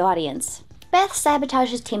crowd in the audience. Beth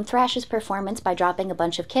sabotages Team Thrash's performance by dropping a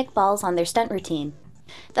bunch of kickballs on their stunt routine.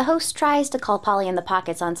 The host tries to call Polly and the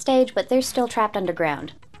Pockets on stage, but they're still trapped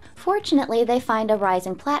underground. Fortunately, they find a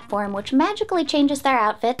rising platform which magically changes their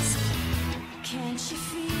outfits. Can't you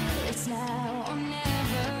feel it's now or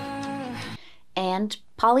never? And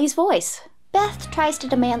Polly's voice. Beth tries to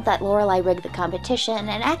demand that Lorelai rig the competition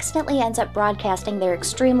and accidentally ends up broadcasting their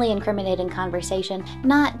extremely incriminating conversation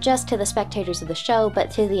not just to the spectators of the show,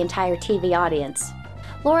 but to the entire TV audience.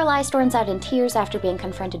 Lorelai storms out in tears after being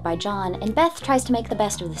confronted by John, and Beth tries to make the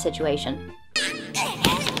best of the situation.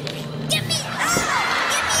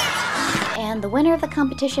 And the winner of the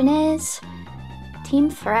competition is Team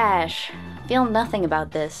Thrash. feel nothing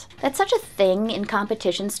about this. That's such a thing in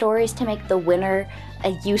competition stories, to make the winner a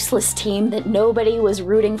useless team that nobody was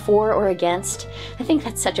rooting for or against. I think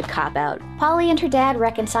that's such a cop-out. Polly and her dad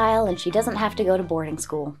reconcile and she doesn't have to go to boarding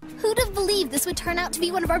school. Who'd have believed this would turn out to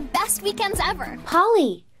be one of our best weekends ever?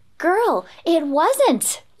 Polly, girl, it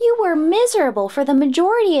wasn't! You were miserable for the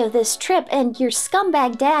majority of this trip, and your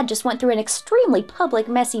scumbag dad just went through an extremely public,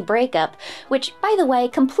 messy breakup, which, by the way,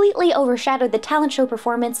 completely overshadowed the talent show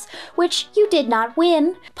performance, which you did not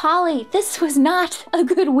win. Polly, this was not a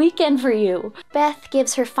good weekend for you. Beth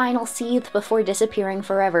gives her final seethe before disappearing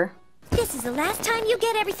forever. This is the last time you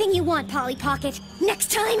get everything you want, Polly Pocket. Next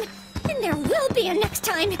time, and there will be a next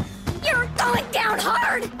time, you're going down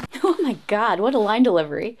hard! Oh my god, what a line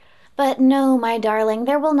delivery. But no, my darling,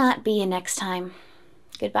 there will not be a next time.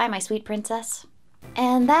 Goodbye, my sweet princess.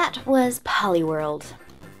 And that was Pollyworld.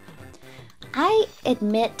 I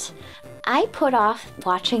admit, I put off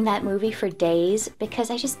watching that movie for days because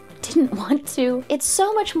I just didn't want to. It's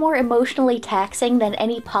so much more emotionally taxing than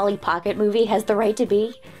any Polly Pocket movie has the right to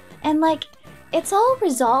be. And like, it's all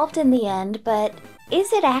resolved in the end, but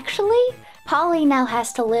is it actually? Polly now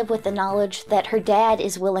has to live with the knowledge that her dad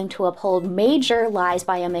is willing to uphold major lies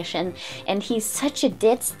by omission, and he's such a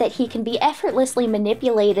ditz that he can be effortlessly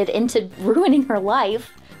manipulated into ruining her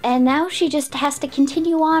life. And now she just has to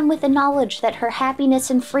continue on with the knowledge that her happiness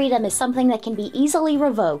and freedom is something that can be easily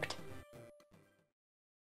revoked.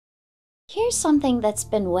 Here's something that's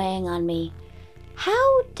been weighing on me.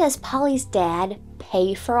 How does Polly's dad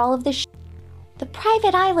pay for all of this shit? The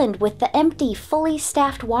private island with the empty, fully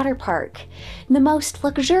staffed water park, the most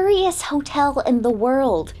luxurious hotel in the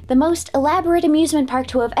world, the most elaborate amusement park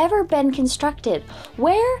to have ever been constructed.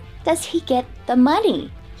 Where does he get the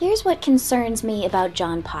money? Here's what concerns me about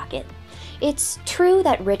John Pocket. It's true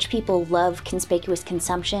that rich people love conspicuous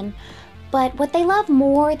consumption, but what they love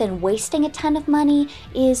more than wasting a ton of money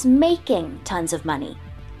is making tons of money.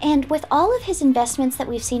 And with all of his investments that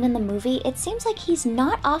we've seen in the movie, it seems like he's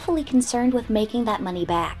not awfully concerned with making that money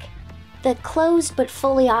back. The closed but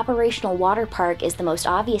fully operational water park is the most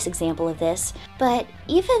obvious example of this, but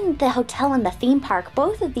even the hotel and the theme park,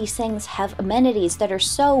 both of these things have amenities that are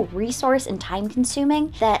so resource and time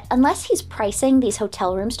consuming that unless he's pricing these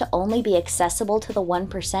hotel rooms to only be accessible to the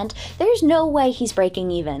 1%, there's no way he's breaking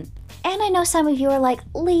even. And I know some of you are like,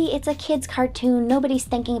 Lee, it's a kid's cartoon, nobody's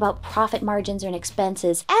thinking about profit margins or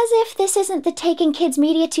expenses. As if this isn't the Taking Kids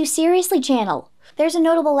Media Too Seriously channel. There's a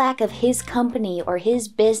notable lack of his company or his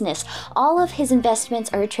business. All of his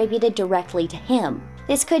investments are attributed directly to him.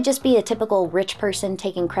 This could just be a typical rich person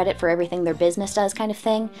taking credit for everything their business does kind of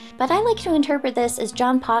thing, but I like to interpret this as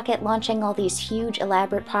John Pocket launching all these huge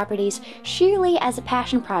elaborate properties sheerly as a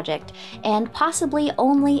passion project, and possibly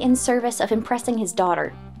only in service of impressing his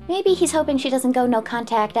daughter. Maybe he's hoping she doesn't go no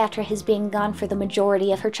contact after his being gone for the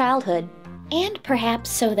majority of her childhood. And perhaps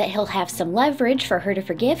so that he'll have some leverage for her to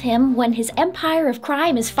forgive him when his empire of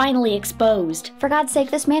crime is finally exposed. For God's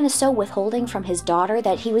sake, this man is so withholding from his daughter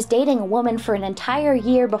that he was dating a woman for an entire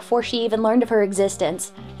year before she even learned of her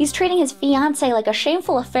existence. He's treating his fiancée like a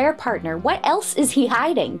shameful affair partner. What else is he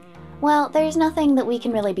hiding? Well, there's nothing that we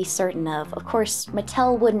can really be certain of. Of course,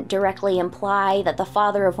 Mattel wouldn't directly imply that the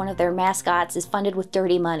father of one of their mascots is funded with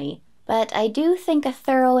dirty money. But I do think a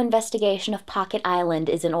thorough investigation of Pocket Island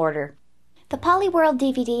is in order. The Pollyworld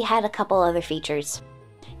DVD had a couple other features.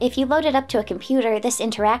 If you load it up to a computer, this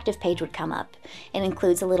interactive page would come up. It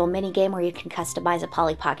includes a little minigame where you can customize a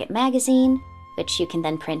Polly Pocket magazine, which you can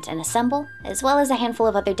then print and assemble, as well as a handful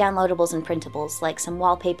of other downloadables and printables, like some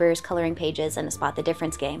wallpapers, coloring pages, and a Spot the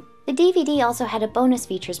Difference game. The DVD also had a bonus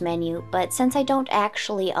features menu, but since I don't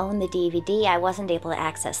actually own the DVD, I wasn't able to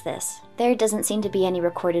access this. There doesn't seem to be any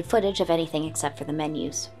recorded footage of anything except for the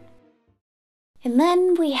menus. And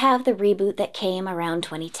then we have the reboot that came around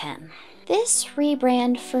 2010. This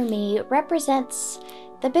rebrand for me represents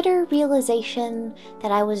the bitter realization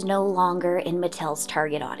that I was no longer in Mattel's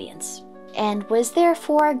target audience, and was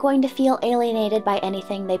therefore going to feel alienated by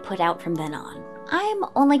anything they put out from then on. I'm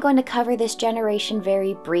only going to cover this generation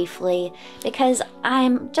very briefly because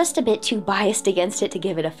I'm just a bit too biased against it to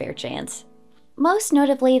give it a fair chance. Most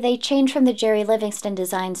notably, they changed from the Jerry Livingston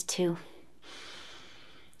designs to...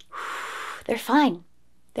 They're fine.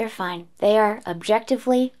 They're fine. They are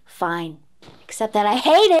objectively fine. Except that I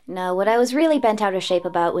hate it! No, what I was really bent out of shape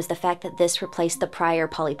about was the fact that this replaced the prior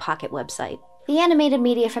Polly Pocket website. The animated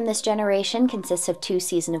media from this generation consists of 2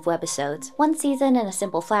 seasons of webisodes, one season in a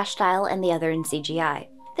simple flash style and the other in CGI.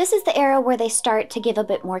 This is the era where they start to give a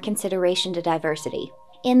bit more consideration to diversity.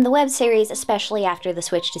 In the web series, especially after the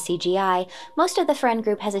switch to CGI, most of the friend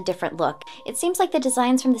group has a different look. It seems like the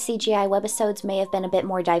designs from the CGI webisodes may have been a bit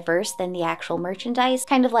more diverse than the actual merchandise,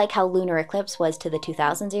 kind of like how Lunar Eclipse was to the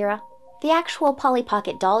 2000s era. The actual Polly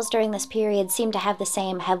Pocket dolls during this period seem to have the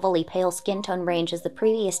same heavily pale skin tone range as the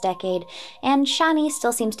previous decade, and Shani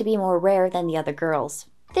still seems to be more rare than the other girls.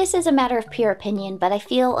 This is a matter of pure opinion, but I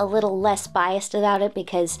feel a little less biased about it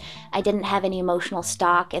because I didn't have any emotional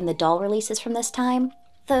stock in the doll releases from this time.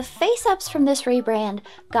 The face-ups from this rebrand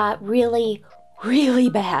got really, really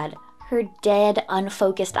bad. Her dead,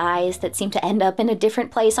 unfocused eyes that seem to end up in a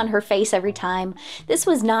different place on her face every time. This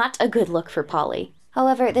was not a good look for Polly.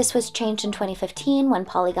 However, this was changed in 2015 when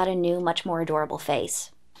Polly got a new, much more adorable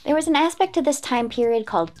face. There was an aspect to this time period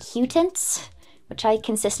called cutants, which I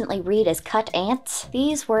consistently read as cut ants.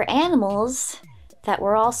 These were animals that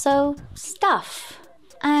were also stuff.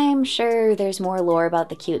 I'm sure there's more lore about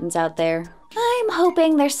the cutants out there. I'm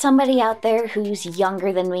hoping there's somebody out there who's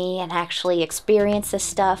younger than me and actually experienced this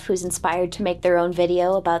stuff, who's inspired to make their own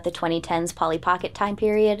video about the 2010s Polly Pocket time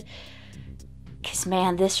period. Cause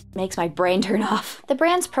man, this makes my brain turn off. The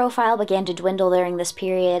brand's profile began to dwindle during this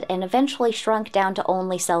period and eventually shrunk down to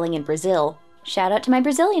only selling in Brazil. Shout out to my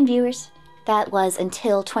Brazilian viewers. That was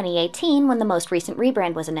until 2018 when the most recent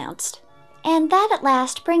rebrand was announced. And that at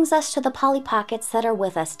last brings us to the Polly Pockets that are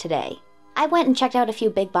with us today. I went and checked out a few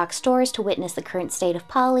big box stores to witness the current state of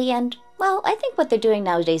Polly, and, well, I think what they're doing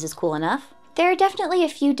nowadays is cool enough. There are definitely a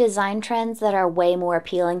few design trends that are way more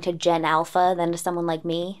appealing to Gen Alpha than to someone like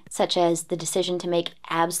me, such as the decision to make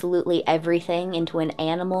absolutely everything into an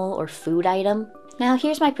animal or food item. Now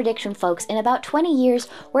here's my prediction, folks. In about 20 years,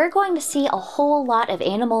 we're going to see a whole lot of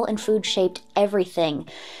animal and food-shaped everything.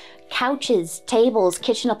 Couches, tables,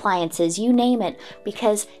 kitchen appliances, you name it,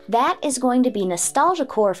 because that is going to be nostalgia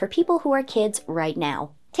core for people who are kids right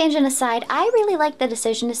now. Tangent aside, I really like the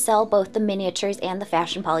decision to sell both the miniatures and the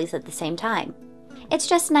fashion Pollys at the same time. It's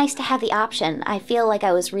just nice to have the option. I feel like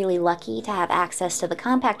I was really lucky to have access to the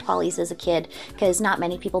compact Pollys as a kid, because not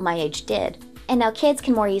many people my age did. And now kids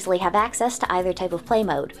can more easily have access to either type of play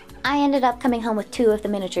mode. I ended up coming home with 2 of the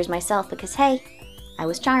miniatures myself because hey, I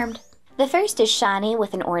was charmed. The first is Shani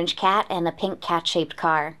with an orange cat and a pink cat-shaped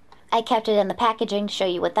car. I kept it in the packaging to show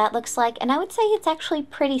you what that looks like, and I would say it's actually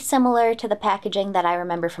pretty similar to the packaging that I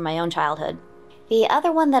remember from my own childhood. The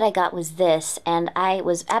other one that I got was this, and I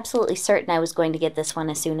was absolutely certain I was going to get this one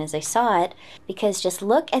as soon as I saw it, because just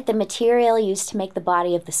look at the material used to make the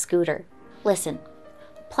body of the scooter. Listen,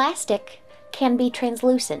 plastic can be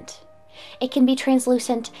translucent. It can be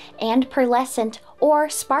translucent and pearlescent, or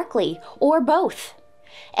sparkly, or both.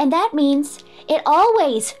 And that means it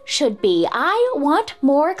always should be. I want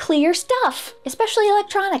more clear stuff, especially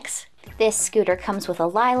electronics. This scooter comes with a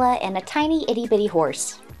Lila and a tiny itty-bitty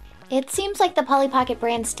horse. It seems like the Polly Pocket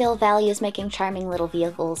brand still values making charming little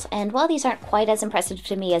vehicles, and while these aren't quite as impressive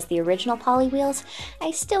to me as the original Polly wheels,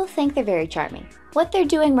 I still think they're very charming. What they're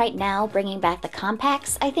doing right now, bringing back the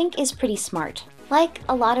compacts, I think is pretty smart. Like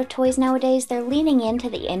a lot of toys nowadays, they're leaning into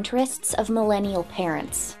the interests of millennial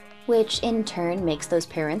parents, which in turn makes those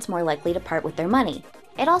parents more likely to part with their money.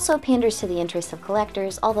 It also panders to the interests of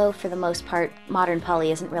collectors, although for the most part, modern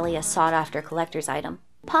Polly isn't really a sought-after collector's item.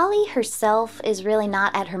 Polly herself is really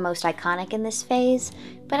not at her most iconic in this phase,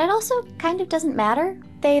 but it also kind of doesn't matter.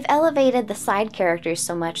 They've elevated the side characters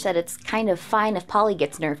so much that it's kind of fine if Polly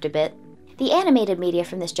gets nerfed a bit. The animated media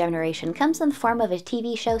from this generation comes in the form of a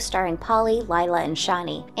TV show starring Polly, Lila, and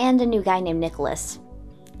Shani, and a new guy named Nicholas.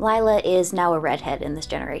 Lila is now a redhead in this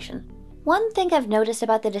generation. One thing I've noticed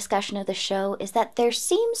about the discussion of the show is that there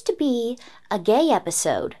seems to be a gay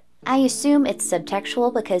episode. I assume it's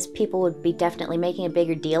subtextual because people would be definitely making a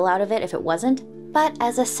bigger deal out of it if it wasn't. But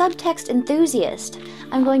as a subtext enthusiast,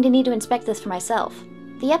 I'm going to need to inspect this for myself.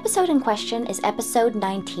 The episode in question is episode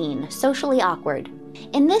 19, Socially Awkward.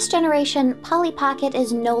 In this generation, Polly Pocket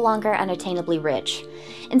is no longer unattainably rich.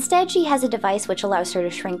 Instead, she has a device which allows her to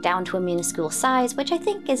shrink down to a minuscule size, which I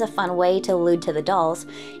think is a fun way to allude to the dolls,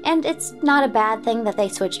 and it's not a bad thing that they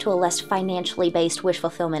switch to a less financially based wish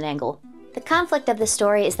fulfillment angle. The conflict of the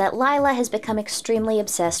story is that Lila has become extremely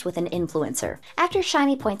obsessed with an influencer. After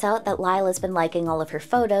Shani points out that Lila's been liking all of her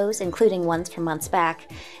photos, including ones from months back,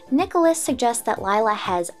 Nicholas suggests that Lila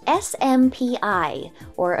has SMPI,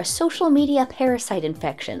 or a social media parasite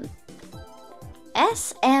infection.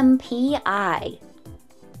 SMPI.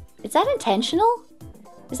 Is that intentional?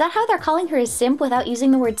 Is that how they're calling her a simp without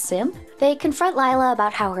using the word simp? They confront Lila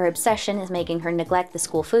about how her obsession is making her neglect the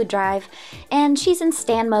school food drive, and she's in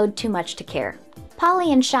stan mode too much to care.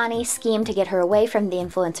 Polly and Shani scheme to get her away from the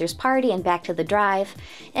influencer's party and back to the drive,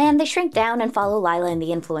 and they shrink down and follow Lila and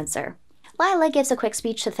the influencer. Lila gives a quick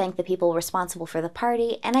speech to thank the people responsible for the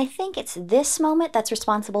party, and I think it's this moment that's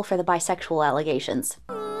responsible for the bisexual allegations.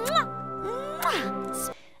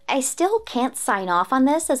 I still can't sign off on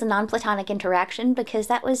this as a non-platonic interaction because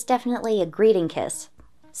that was definitely a greeting kiss.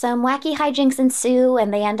 Some wacky hijinks ensue,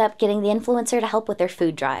 and they end up getting the influencer to help with their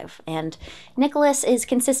food drive, and Nicholas is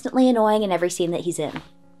consistently annoying in every scene that he's in.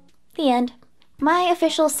 The end. My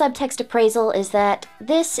official subtext appraisal is that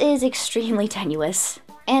this is extremely tenuous.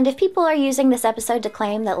 And if people are using this episode to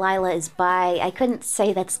claim that Lila is bi, I couldn't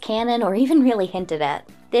say that's canon or even really hinted at.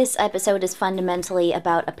 This episode is fundamentally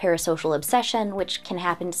about a parasocial obsession, which can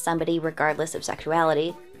happen to somebody regardless of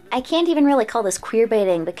sexuality. I can't even really call this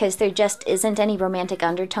queerbaiting because there just isn't any romantic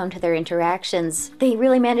undertone to their interactions. They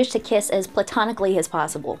really manage to kiss as platonically as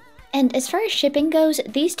possible. And as far as shipping goes,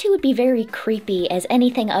 these two would be very creepy as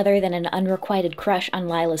anything other than an unrequited crush on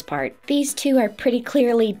Lila's part. These two are pretty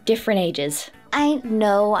clearly different ages. I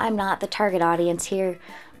know I'm not the target audience here,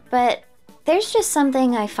 but there's just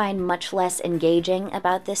something I find much less engaging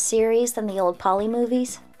about this series than the old Polly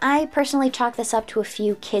movies. I personally chalk this up to a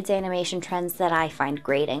few kids' animation trends that I find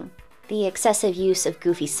grating. The excessive use of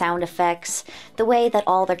goofy sound effects, the way that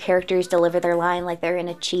all their characters deliver their line like they're in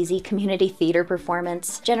a cheesy community theater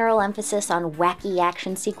performance, general emphasis on wacky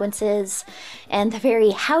action sequences, and the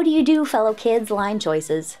very "how do you do, fellow kids" line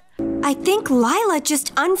choices. I think Lila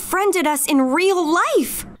just unfriended us in real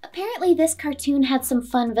life! Apparently this cartoon had some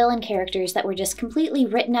fun villain characters that were just completely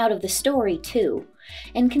written out of the story, too.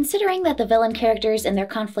 And considering that the villain characters and their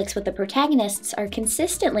conflicts with the protagonists are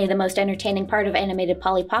consistently the most entertaining part of animated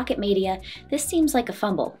Polly Pocket media, this seems like a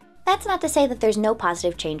fumble. That's not to say that there's no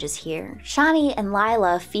positive changes here. Shawnee and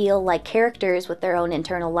Lila feel like characters with their own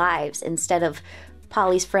internal lives, instead of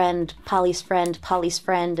Polly's friend, Polly's friend, Polly's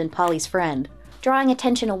friend, and Polly's friend. Drawing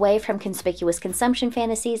attention away from conspicuous consumption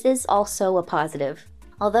fantasies is also a positive.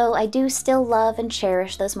 Although I do still love and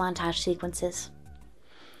cherish those montage sequences.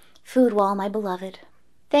 Food Wall, my beloved.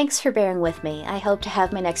 Thanks for bearing with me. I hope to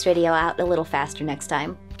have my next video out a little faster next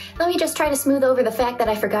time. Let me just try to smooth over the fact that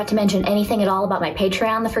I forgot to mention anything at all about my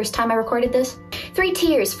Patreon the first time I recorded this. 3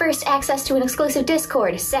 tiers. First, access to an exclusive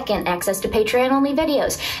Discord. Second, access to Patreon-only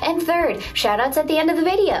videos. And third, shoutouts at the end of the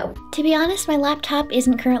video. To be honest, my laptop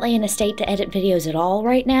isn't currently in a state to edit videos at all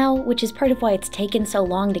right now, which is part of why it's taken so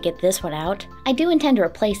long to get this one out. I do intend to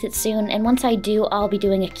replace it soon, and once I do, I'll be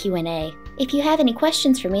doing a Q&A. If you have any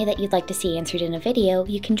questions for me that you'd like to see answered in a video,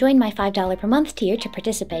 you can join my $5 per month tier to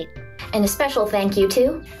participate. And a special thank you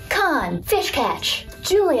to Con, Fishcatch,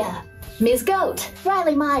 Julia, Ms. Goat,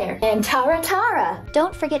 Riley Meyer, and Tara Tara.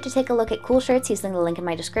 Don't forget to take a look at cool shirts using the link in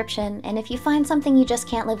my description, and if you find something you just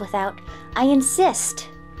can't live without, I insist,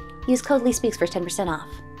 use code LeeSpeaks for 10% off.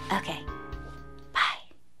 Okay, bye.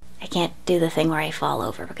 I can't do the thing where I fall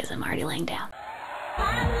over because I'm already laying down.